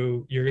for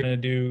you. You're going to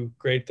do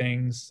great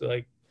things.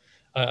 Like,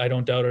 I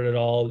don't doubt it at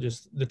all.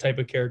 Just the type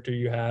of character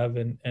you have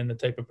and the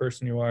type of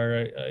person you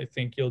are, I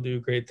think you'll do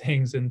great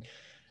things. And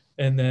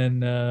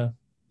then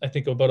I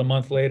think about a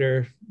month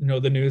later,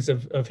 the news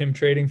of him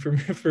trading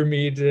for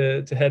me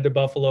to head to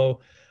Buffalo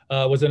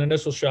was an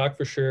initial shock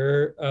for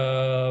sure.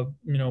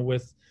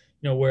 With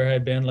where I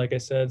had been, like I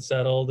said,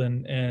 settled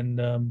and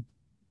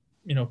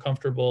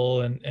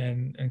comfortable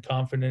and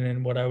confident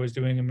in what I was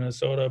doing in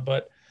Minnesota.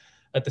 But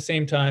at the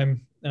same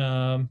time,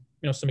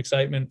 some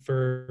excitement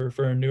for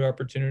a new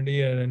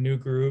opportunity and a new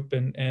group,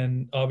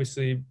 and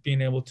obviously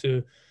being able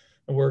to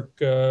work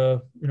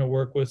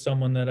with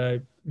someone that I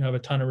have a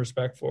ton of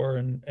respect for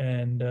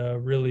and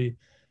really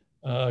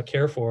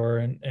care for.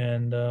 And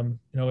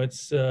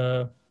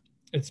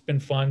it's been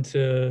fun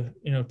to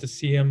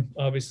see him,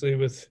 obviously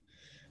with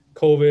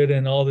COVID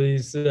and all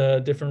these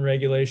different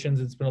regulations.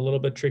 It's been a little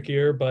bit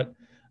trickier, but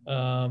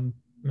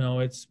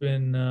it's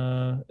been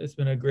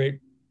a great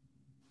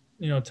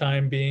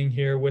time being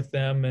here with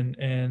them,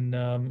 and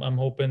I'm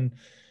hoping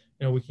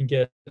we can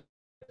get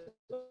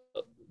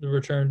the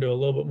return to a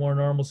little bit more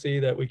normalcy,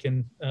 that we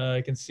can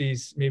see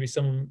maybe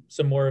some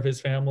more of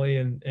his family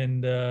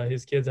and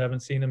his kids. I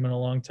haven't seen him in a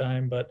long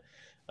time, but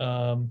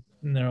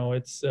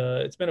it's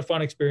been a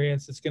fun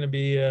experience. It's going to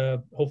be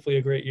hopefully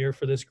a great year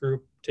for this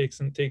group,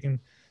 taking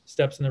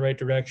steps in the right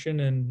direction,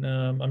 and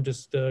I'm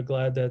just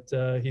glad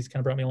that he's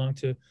kind of brought me along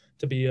to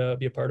be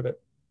a part of it.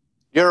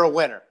 You're a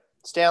winner.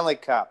 Stanley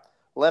Cup,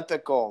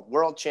 Olympic gold,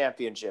 World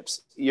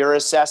Championships. Your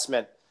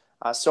assessment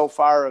so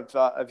far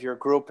of your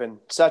group and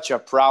such a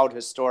proud,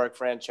 historic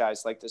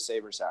franchise like the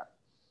Sabres are.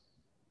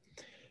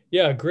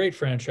 Yeah, great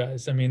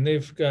franchise. I mean,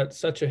 they've got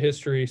such a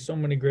history, so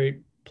many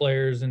great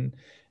players and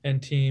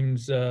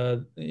teams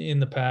in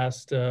the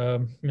past.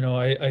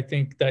 I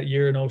think that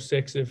year in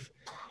 2006,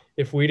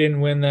 if we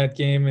didn't win that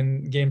game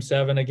in Game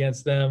 7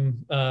 against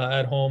them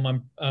at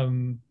home,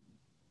 I'm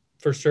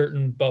for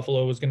certain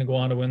Buffalo was going to go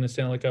on to win the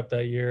Stanley Cup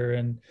that year.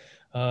 And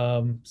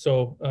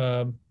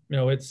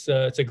it's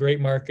a great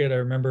market. I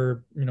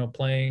remember,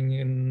 playing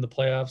in the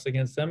playoffs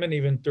against them, and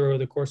even through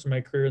the course of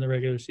my career in the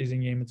regular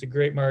season game. It's a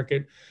great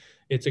market.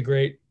 It's a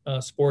great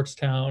sports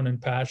town,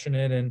 and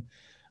passionate. And,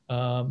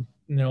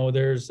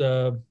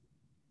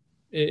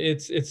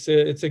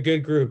 it's a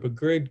good group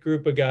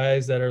of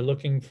guys that are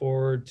looking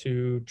forward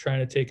to trying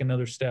to take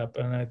another step.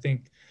 And I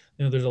think,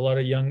 there's a lot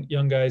of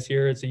young guys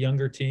here. It's a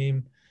younger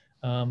team.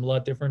 A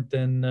lot different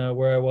than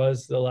where I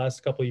was the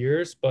last couple of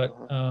years, but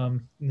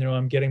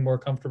I'm getting more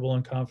comfortable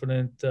and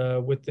confident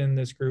within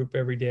this group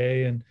every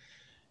day. And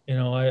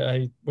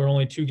we're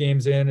only 2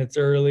 games in. It's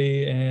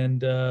early,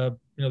 and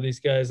these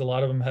guys, a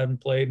lot of them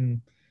haven't played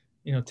in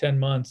 10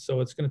 months,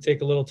 so it's going to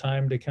take a little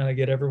time to kind of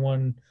get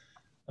everyone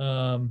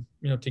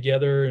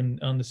together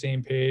and on the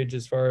same page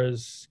as far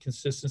as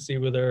consistency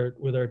with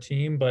our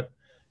team. But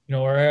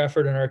our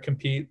effort and our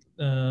compete,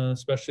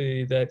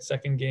 especially that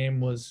second game,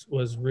 was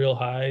real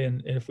high.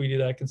 And if we do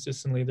that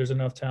consistently, there's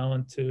enough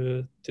talent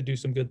to do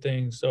some good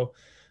things. So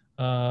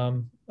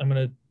I'm going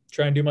to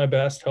try and do my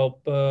best,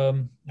 help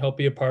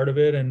be a part of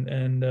it,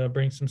 and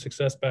bring some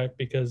success back,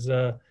 because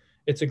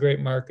it's a great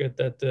market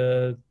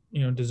that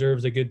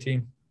deserves a good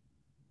team.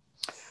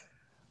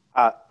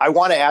 I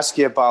want to ask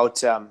you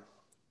about,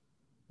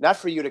 not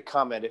for you to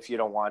comment if you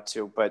don't want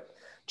to, but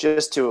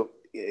just to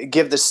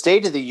give the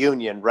State of the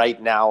Union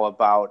right now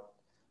about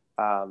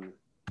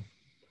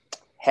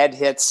head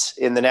hits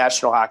in the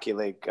National Hockey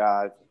League.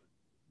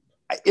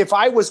 If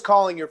I was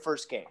calling your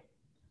first game,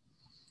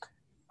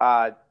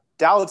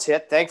 Dowd's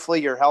hit,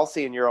 thankfully you're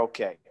healthy and you're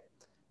okay.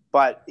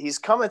 But he's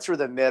coming through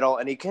the middle,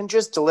 and he can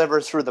just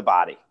deliver through the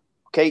body.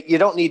 Okay, you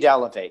don't need to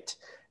elevate.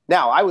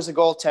 Now, I was a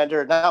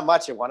goaltender, not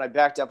much at one. I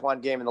backed up one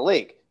game in the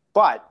league.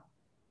 But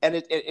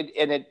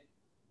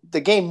the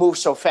game moves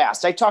so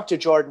fast. I talked to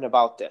Jordan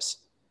about this.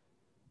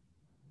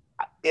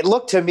 It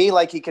looked to me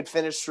like he could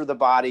finish through the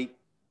body.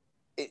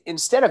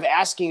 Instead of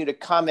asking you to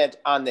comment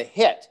on the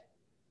hit,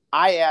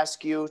 I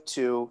ask you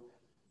to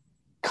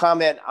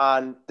comment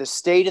on the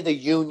state of the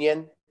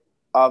union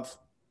of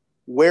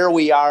where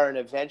we are, and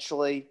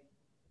eventually,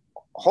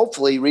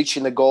 hopefully,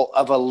 reaching the goal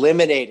of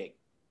eliminating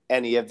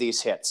any of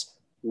these hits.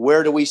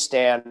 Where do we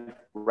stand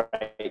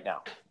right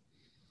now?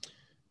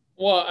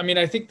 Well, I mean,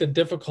 I think the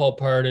difficult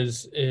part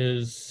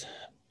is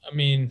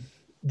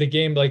the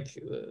game, like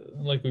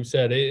we've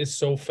said, it is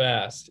so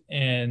fast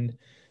and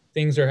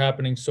things are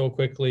happening so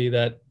quickly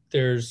that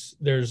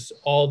there's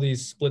all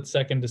these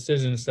split-second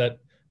decisions that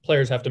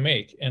players have to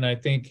make. And I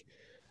think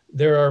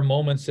there are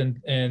moments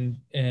and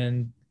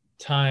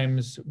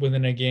times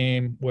within a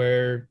game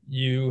where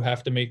you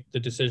have to make the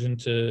decision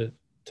to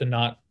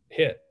not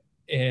hit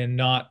and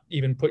not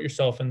even put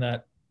yourself in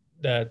that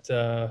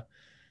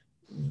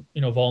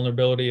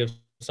vulnerability of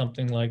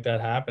something like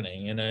that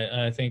happening. And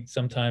I think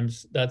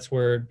sometimes that's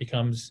where it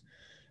becomes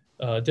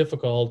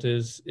difficult,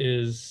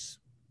 is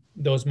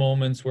those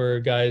moments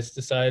where guys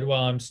decide,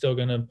 well, I'm still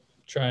going to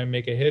try and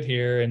make a hit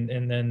here. And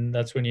then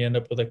that's when you end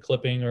up with a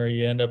clipping, or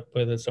you end up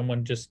with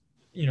someone just,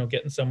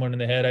 getting someone in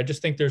the head. I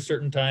just think there's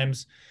certain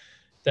times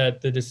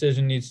that the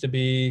decision needs to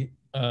be,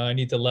 I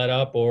need to let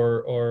up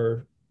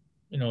or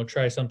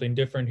try something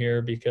different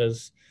here,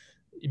 because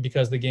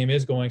the game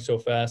is going so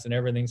fast and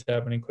everything's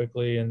happening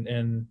quickly,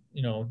 and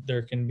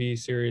there can be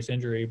serious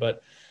injury.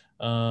 But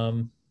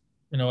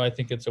I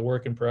think it's a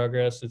work in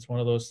progress. It's one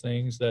of those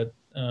things that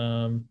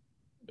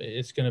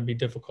it's going to be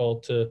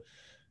difficult to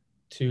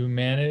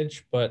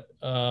manage. But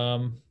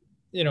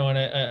and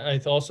I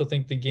also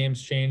think the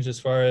game's changed as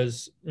far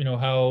as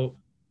how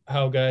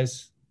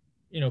guys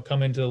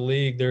come into the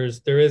league.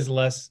 There is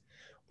less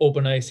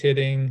open ice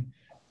hitting.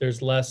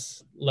 There's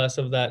less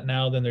of that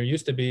now than there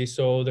used to be.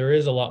 So there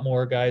is a lot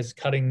more guys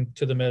cutting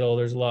to the middle.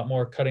 There's a lot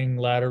more cutting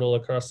lateral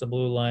across the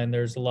blue line.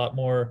 There's a lot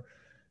more,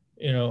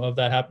 of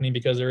that happening,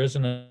 because there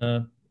isn't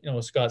a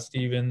Scott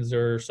Stevens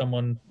or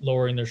someone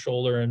lowering their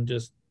shoulder and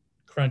just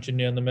crunching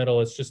you in the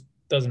middle. It just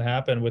doesn't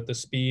happen with the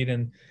speed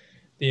and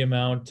the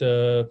amount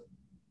of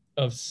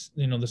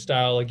the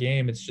style of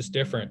game. It's just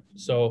different.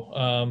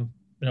 So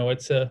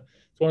it's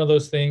one of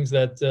those things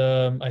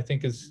that I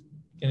think is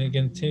going to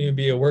continue to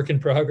be a work in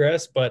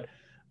progress. But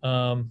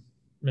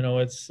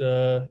it's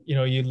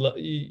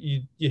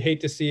you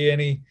hate to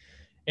see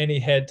any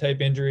head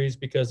type injuries,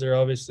 because they're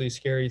obviously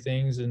scary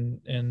things,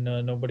 and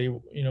nobody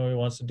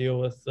wants to deal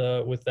with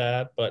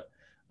that. But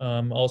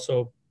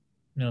also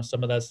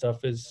some of that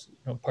stuff is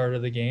part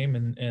of the game,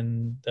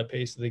 and the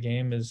pace of the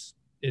game is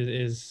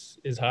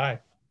high.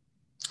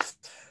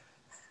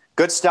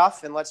 Good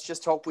stuff, and let's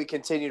just hope we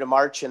continue to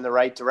march in the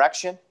right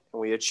direction and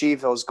we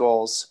achieve those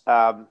goals.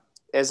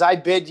 As I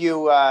bid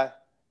you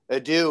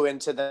adieu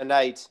into the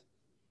night,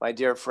 my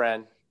dear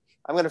friend,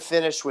 I'm going to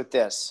finish with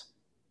this.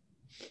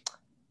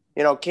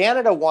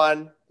 Canada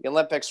won the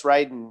Olympics,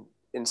 right,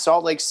 in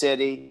Salt Lake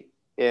City,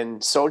 in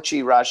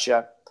Sochi,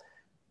 Russia.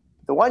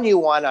 The one you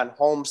won on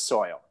home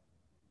soil.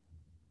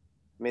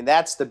 I mean,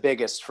 that's the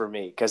biggest for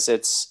me, because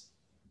it's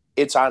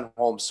on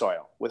home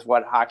soil with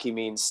what hockey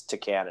means to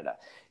Canada.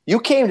 You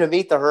came to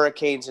meet the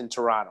Hurricanes in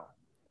Toronto.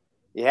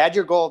 You had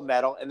your gold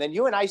medal, and then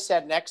you and I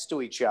sat next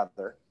to each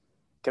other.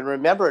 Can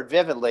remember it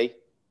vividly,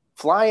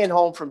 flying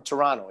home from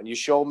Toronto, and you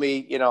showed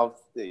me,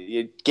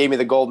 you gave me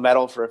the gold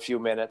medal for a few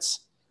minutes.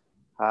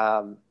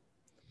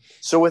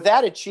 So with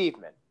that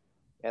achievement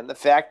and the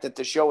fact that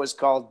the show is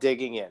called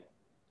Digging In,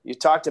 you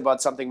talked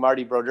about something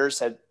Marty Brodeur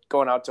said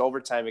going out to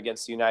overtime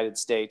against the United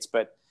States.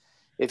 But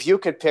if you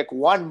could pick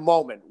one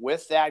moment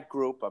with that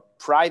group, a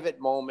private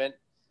moment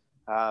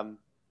that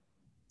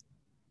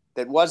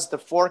was the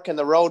fork in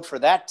the road for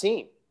that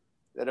team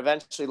that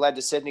eventually led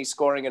to Sydney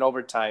scoring in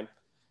overtime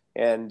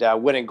and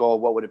winning goal,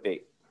 what would it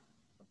be?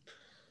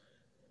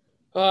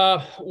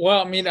 Well,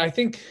 I mean, I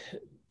think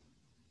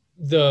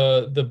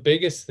the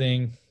biggest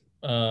thing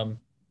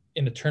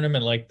in a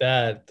tournament like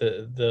that,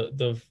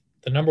 the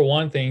number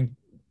one thing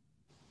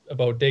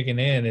about digging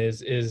in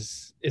is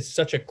it's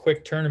such a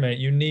quick tournament.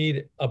 You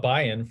need a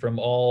buy-in from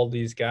all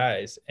these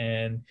guys,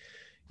 and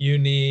you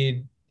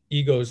need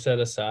egos set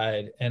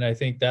aside. And I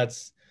think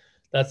that's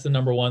the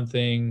number one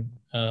thing,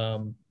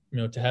 to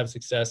have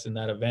success in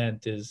that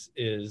event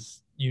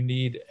is you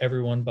need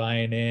everyone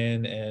buying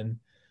in, and,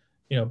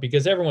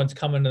 because everyone's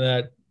coming to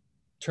that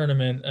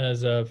tournament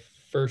as a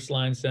first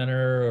line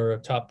center or a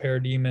top pair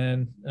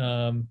D-man.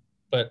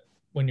 But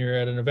when you're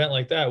at an event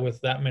like that with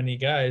that many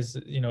guys,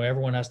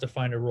 everyone has to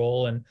find a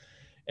role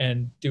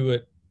and do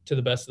it to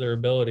the best of their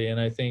ability. And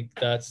I think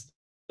that's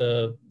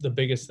the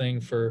biggest thing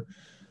for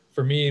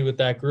me with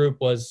that group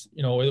was,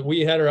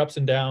 we had our ups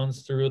and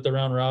downs through the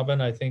round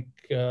robin. I think,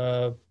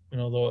 the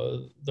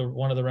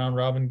one of the round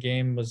robin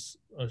game was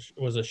a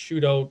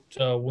shootout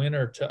win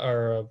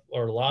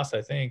or loss,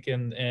 I think.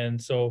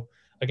 And so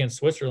against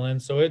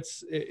Switzerland. So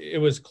it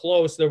was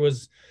close. There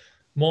was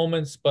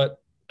moments,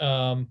 but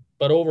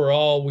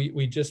overall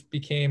we just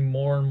became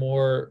more and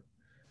more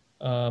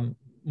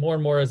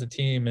as a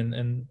team.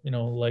 And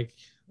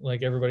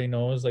like everybody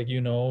knows,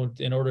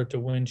 in order to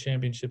win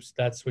championships,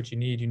 that's what you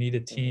need. You need a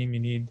team, you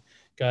need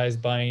guys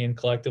buying in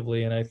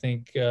collectively. And I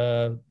think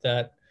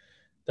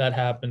that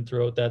happened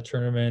throughout that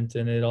tournament,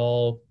 and it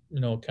all,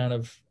 kind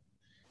of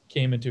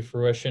came into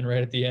fruition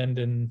right at the end,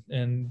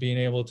 and being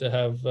able to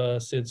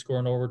have Sid score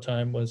in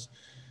overtime was,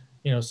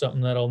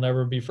 something that'll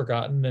never be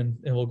forgotten, and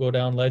will go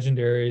down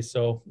legendary.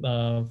 So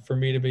for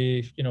me to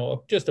be,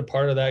 just a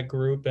part of that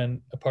group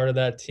and a part of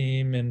that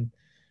team, and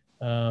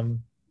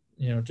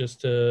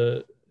just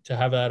to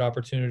have that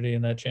opportunity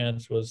and that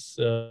chance was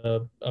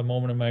a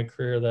moment in my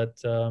career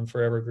that I'm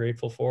forever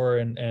grateful for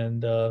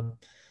and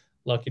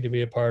lucky to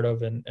be a part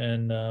of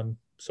and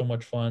so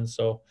much fun.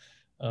 So,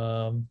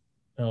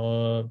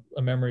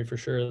 a memory for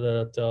sure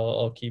that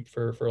I'll keep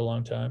for a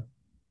long time.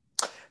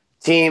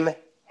 Team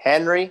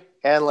Henry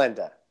and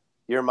Linda,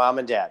 your mom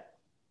and dad.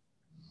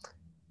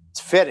 It's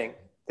fitting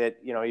that,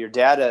 your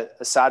dad,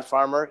 a sod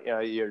farmer,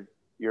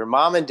 your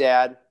mom and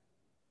dad,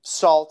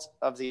 salt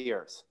of the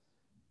earth.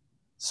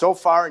 So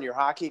far in your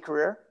hockey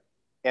career,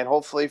 and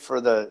hopefully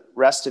for the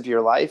rest of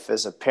your life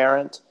as a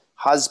parent,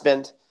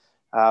 husband,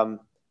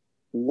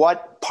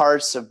 what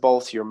parts of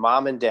both your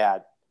mom and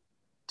dad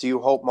do you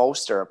hope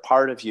most are a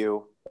part of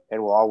you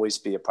and will always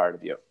be a part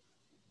of you?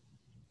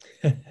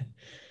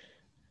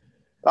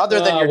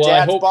 Other than your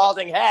dad's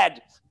balding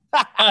head.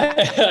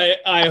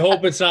 I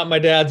hope it's not my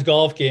dad's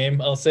golf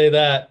game. I'll say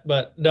that.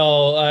 But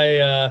no,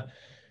 I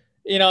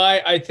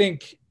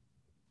think,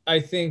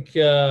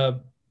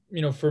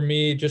 for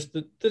me, just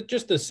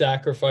the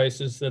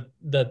sacrifices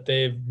that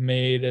they've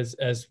made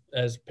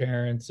as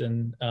parents.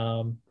 And,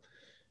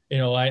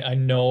 I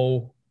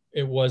know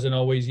it wasn't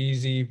always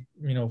easy,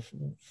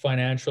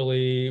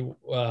 financially,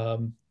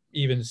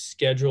 even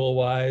schedule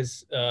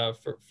wise,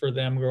 for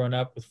them growing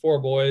up with 4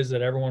 boys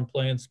that everyone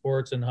playing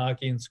sports and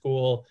hockey in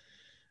school.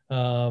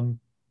 It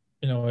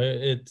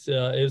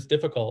was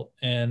difficult.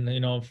 And,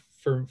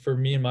 for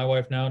me and my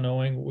wife now,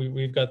 knowing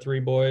we've got 3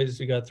 boys,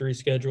 we got 3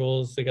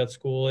 schedules, they got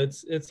school.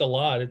 It's a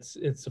lot.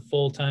 It's a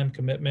full-time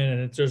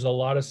commitment, and there's a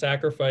lot of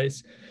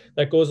sacrifice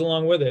that goes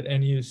along with it.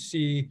 And you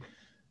see,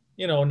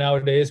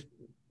 nowadays,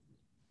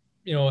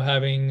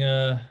 having,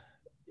 I'm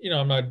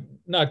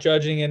not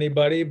judging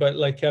anybody, but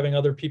like having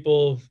other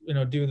people,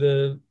 do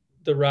the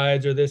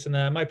rides or this and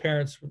that. My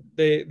parents,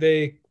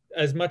 they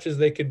as much as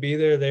they could be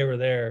there, they were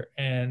there.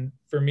 And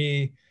for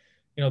me,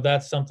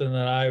 that's something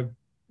that I,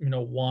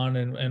 want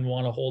and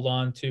want to hold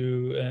on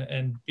to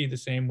and be the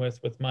same with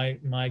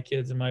my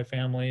kids and my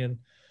family. And,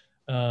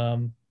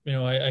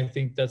 I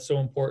think that's so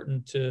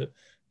important to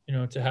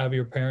have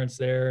your parents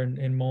there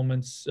in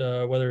moments,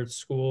 whether it's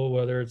school,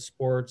 whether it's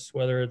sports,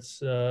 whether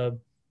it's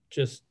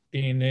just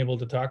being able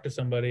to talk to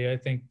somebody. I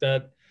think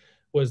that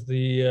was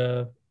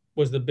the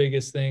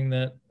biggest thing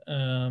that,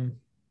 I'm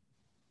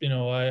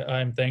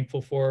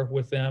thankful for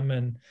with them,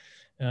 and,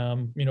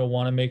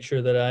 want to make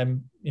sure that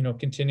I'm,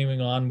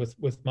 continuing on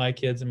with my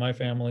kids and my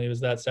family. It was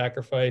that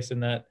sacrifice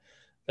and that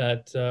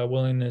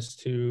willingness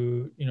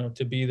to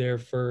be there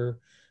for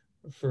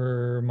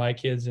my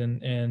kids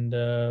and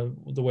the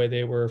way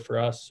they were for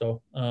us.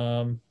 So,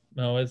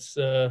 no, it's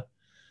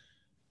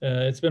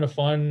been a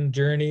fun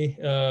journey,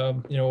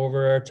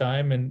 over our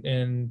time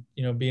and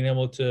being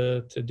able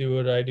to do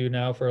what I do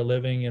now for a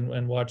living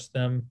and watch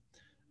them,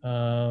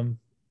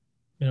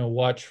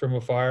 watch from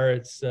afar.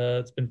 It's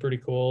been pretty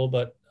cool,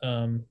 but,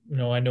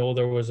 I know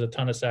there was a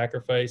ton of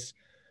sacrifice,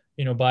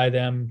 by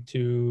them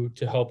to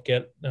help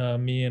get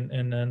me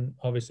and then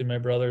obviously my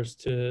brothers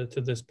to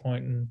this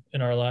point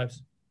in our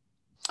lives.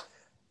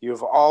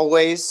 You've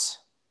always,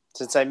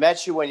 since I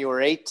met you when you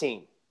were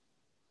 18,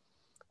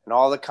 and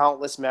all the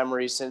countless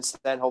memories since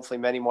then, hopefully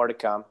many more to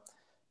come,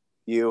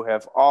 you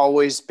have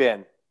always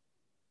been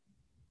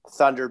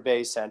Thunder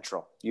Bay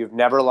Central. You've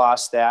never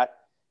lost that.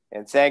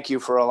 And thank you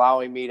for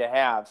allowing me to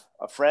have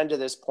a friend to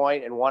this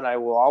point, and one I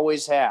will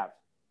always have.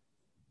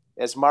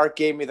 As Mark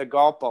gave me the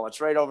golf ball,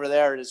 it's right over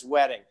there at his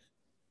wedding.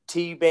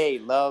 T-Bay,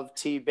 love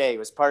T-Bay. It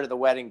was part of the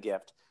wedding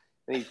gift.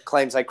 And he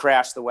claims I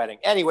crashed the wedding.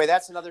 Anyway,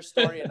 that's another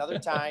story, another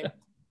time.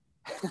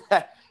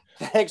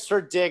 Thanks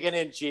for digging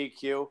in,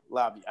 GQ.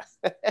 Love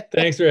you.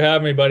 Thanks for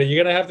having me, buddy.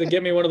 You're gonna have to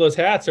get me one of those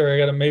hats, or I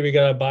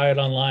gotta buy it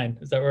online.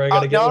 Is that where I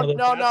gotta get one of those?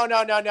 No.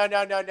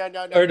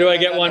 Or do I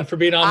get one for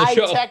being on the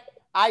show?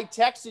 I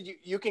texted you.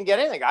 You can get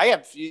anything. I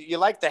have. You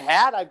like the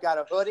hat? I've got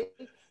a hoodie.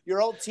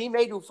 Your old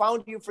teammate who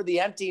found you for the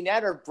empty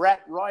netter,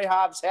 Brett Roy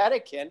Hobbs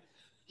Hedekin,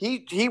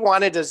 he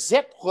wanted a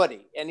zip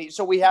hoodie, and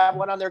so we have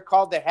one on there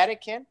called the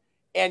Hedekin.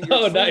 And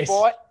your nice.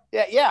 Boy,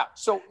 yeah.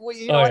 So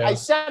yeah. I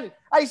sent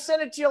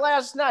it to you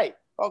last night.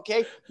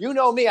 Okay, you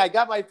know me. I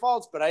got my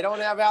faults, but I don't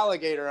have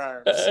alligator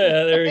arms.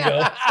 Yeah, there you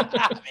go.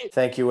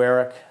 Thank you,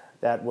 Eric.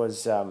 That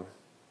was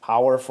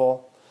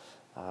powerful.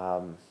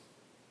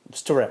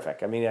 It's terrific.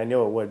 I mean, I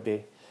knew it would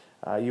be.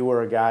 You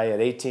were a guy at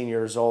 18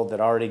 years old that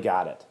already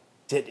got it.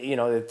 There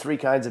are 3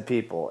 kinds of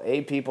people.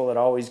 A, people that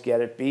always get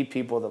it. B,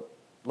 people that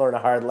learn a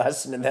hard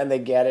lesson and then they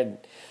get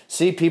it.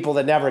 C, people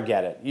that never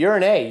get it. You're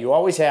an A. You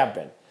always have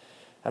been.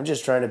 I'm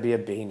just trying to be a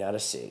B, not a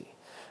C.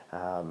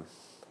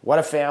 What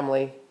a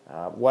family.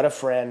 What a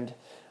friend.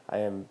 I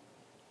am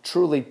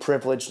truly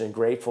privileged and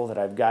grateful that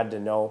I've gotten to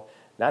know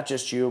not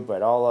just you,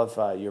 but all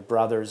of your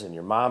brothers and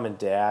your mom and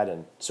dad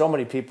and so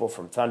many people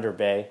from Thunder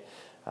Bay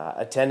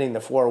attending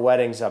the 4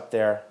 weddings up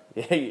there.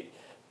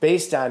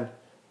 Based on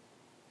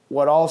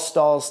what all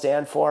stalls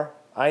stand for,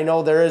 I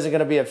know there isn't going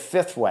to be a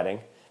 5th wedding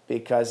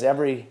because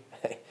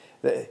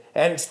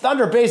and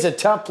Thunder Bay's a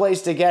tough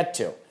place to get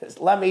to,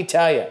 let me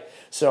tell you.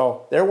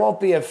 So there won't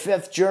be a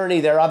 5th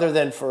journey there other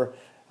than for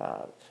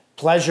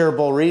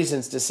pleasurable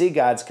reasons to see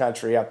God's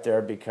country up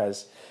there,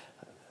 because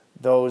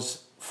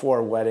those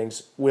 4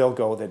 weddings will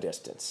go the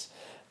distance.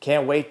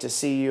 Can't wait to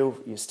see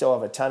you. You still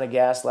have a ton of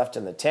gas left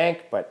in the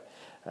tank, but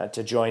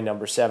to join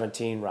number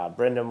 17, Rob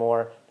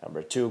Brindamore,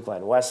 number 2,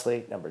 Glenn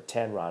Wesley, number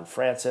 10, Ron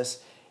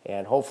Francis,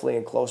 and hopefully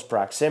in close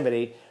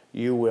proximity,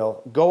 you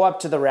will go up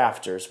to the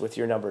rafters with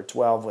your number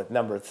 12, with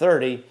number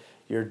 30,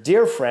 your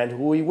dear friend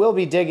who we will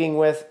be digging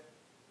with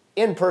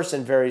in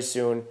person very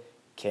soon,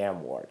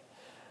 Cam Ward.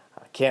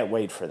 Can't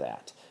wait for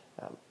that.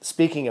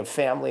 Speaking of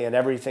family and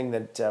everything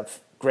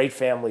that great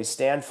families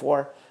stand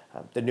for,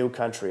 the New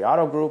Country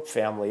Auto Group,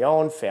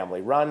 family-owned,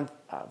 family-run,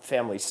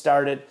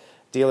 family-started,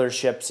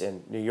 dealerships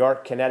in New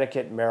York,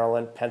 Connecticut,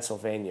 Maryland,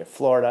 Pennsylvania,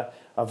 Florida,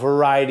 a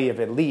variety of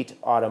elite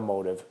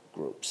automotive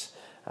groups.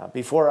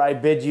 Before I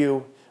bid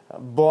you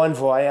bon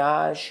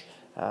voyage,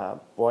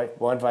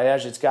 bon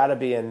voyage, it's got to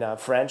be in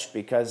French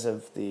because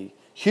of the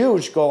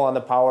huge goal on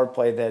the power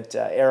play that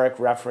Eric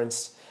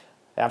referenced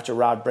after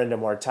Rob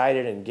Brindamore tied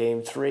it in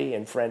Game 3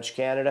 in French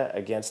Canada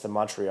against the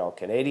Montreal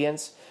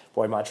Canadiens.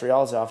 Boy,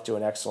 Montreal's off to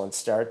an excellent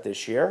start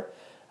this year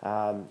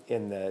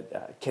in the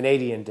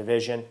Canadian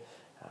division.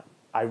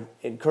 I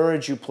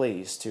encourage you,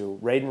 please, to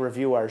rate and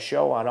review our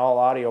show on all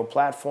audio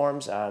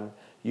platforms, on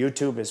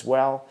YouTube as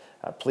well.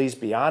 Please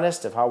be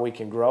honest of how we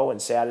can grow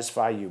and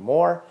satisfy you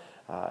more,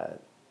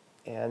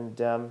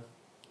 and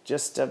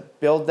just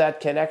build that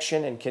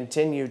connection and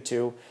continue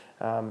to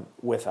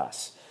with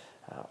us.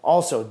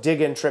 Also,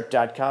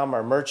 digintrip.com,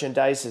 our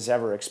merchandise is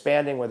ever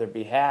expanding, whether it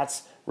be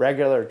hats,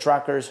 regular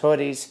truckers,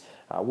 hoodies,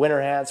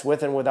 winter hats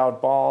with and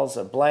without balls,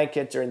 a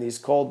blanket during these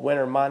cold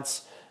winter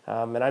months,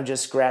 and I'm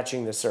just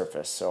scratching the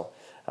surface. So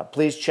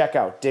please check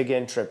out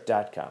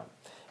digintrip.com.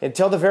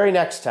 Until the very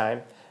next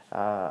time,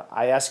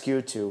 I ask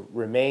you to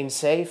remain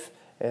safe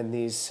in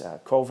these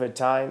COVID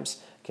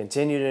times.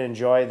 Continue to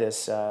enjoy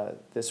this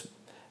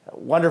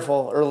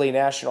wonderful early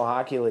National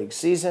Hockey League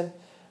season.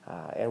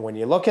 And when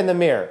you look in the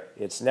mirror,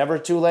 it's never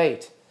too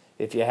late,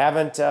 if you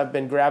haven't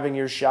been grabbing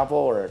your shovel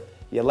or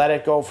you let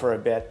it go for a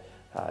bit,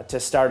 to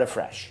start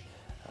afresh.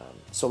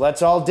 So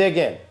let's all dig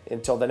in.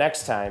 Until the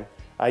next time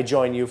I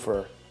join you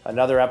for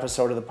another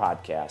episode of the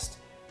podcast.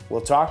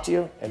 We'll talk to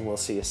you, and we'll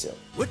see you soon.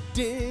 We're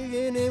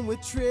digging in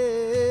with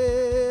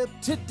Trip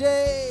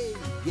today,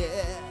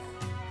 yeah.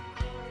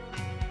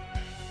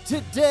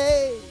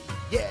 Today,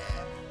 yeah.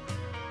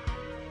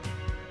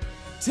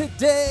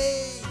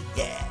 Today,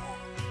 yeah.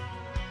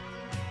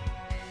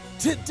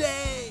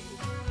 Today,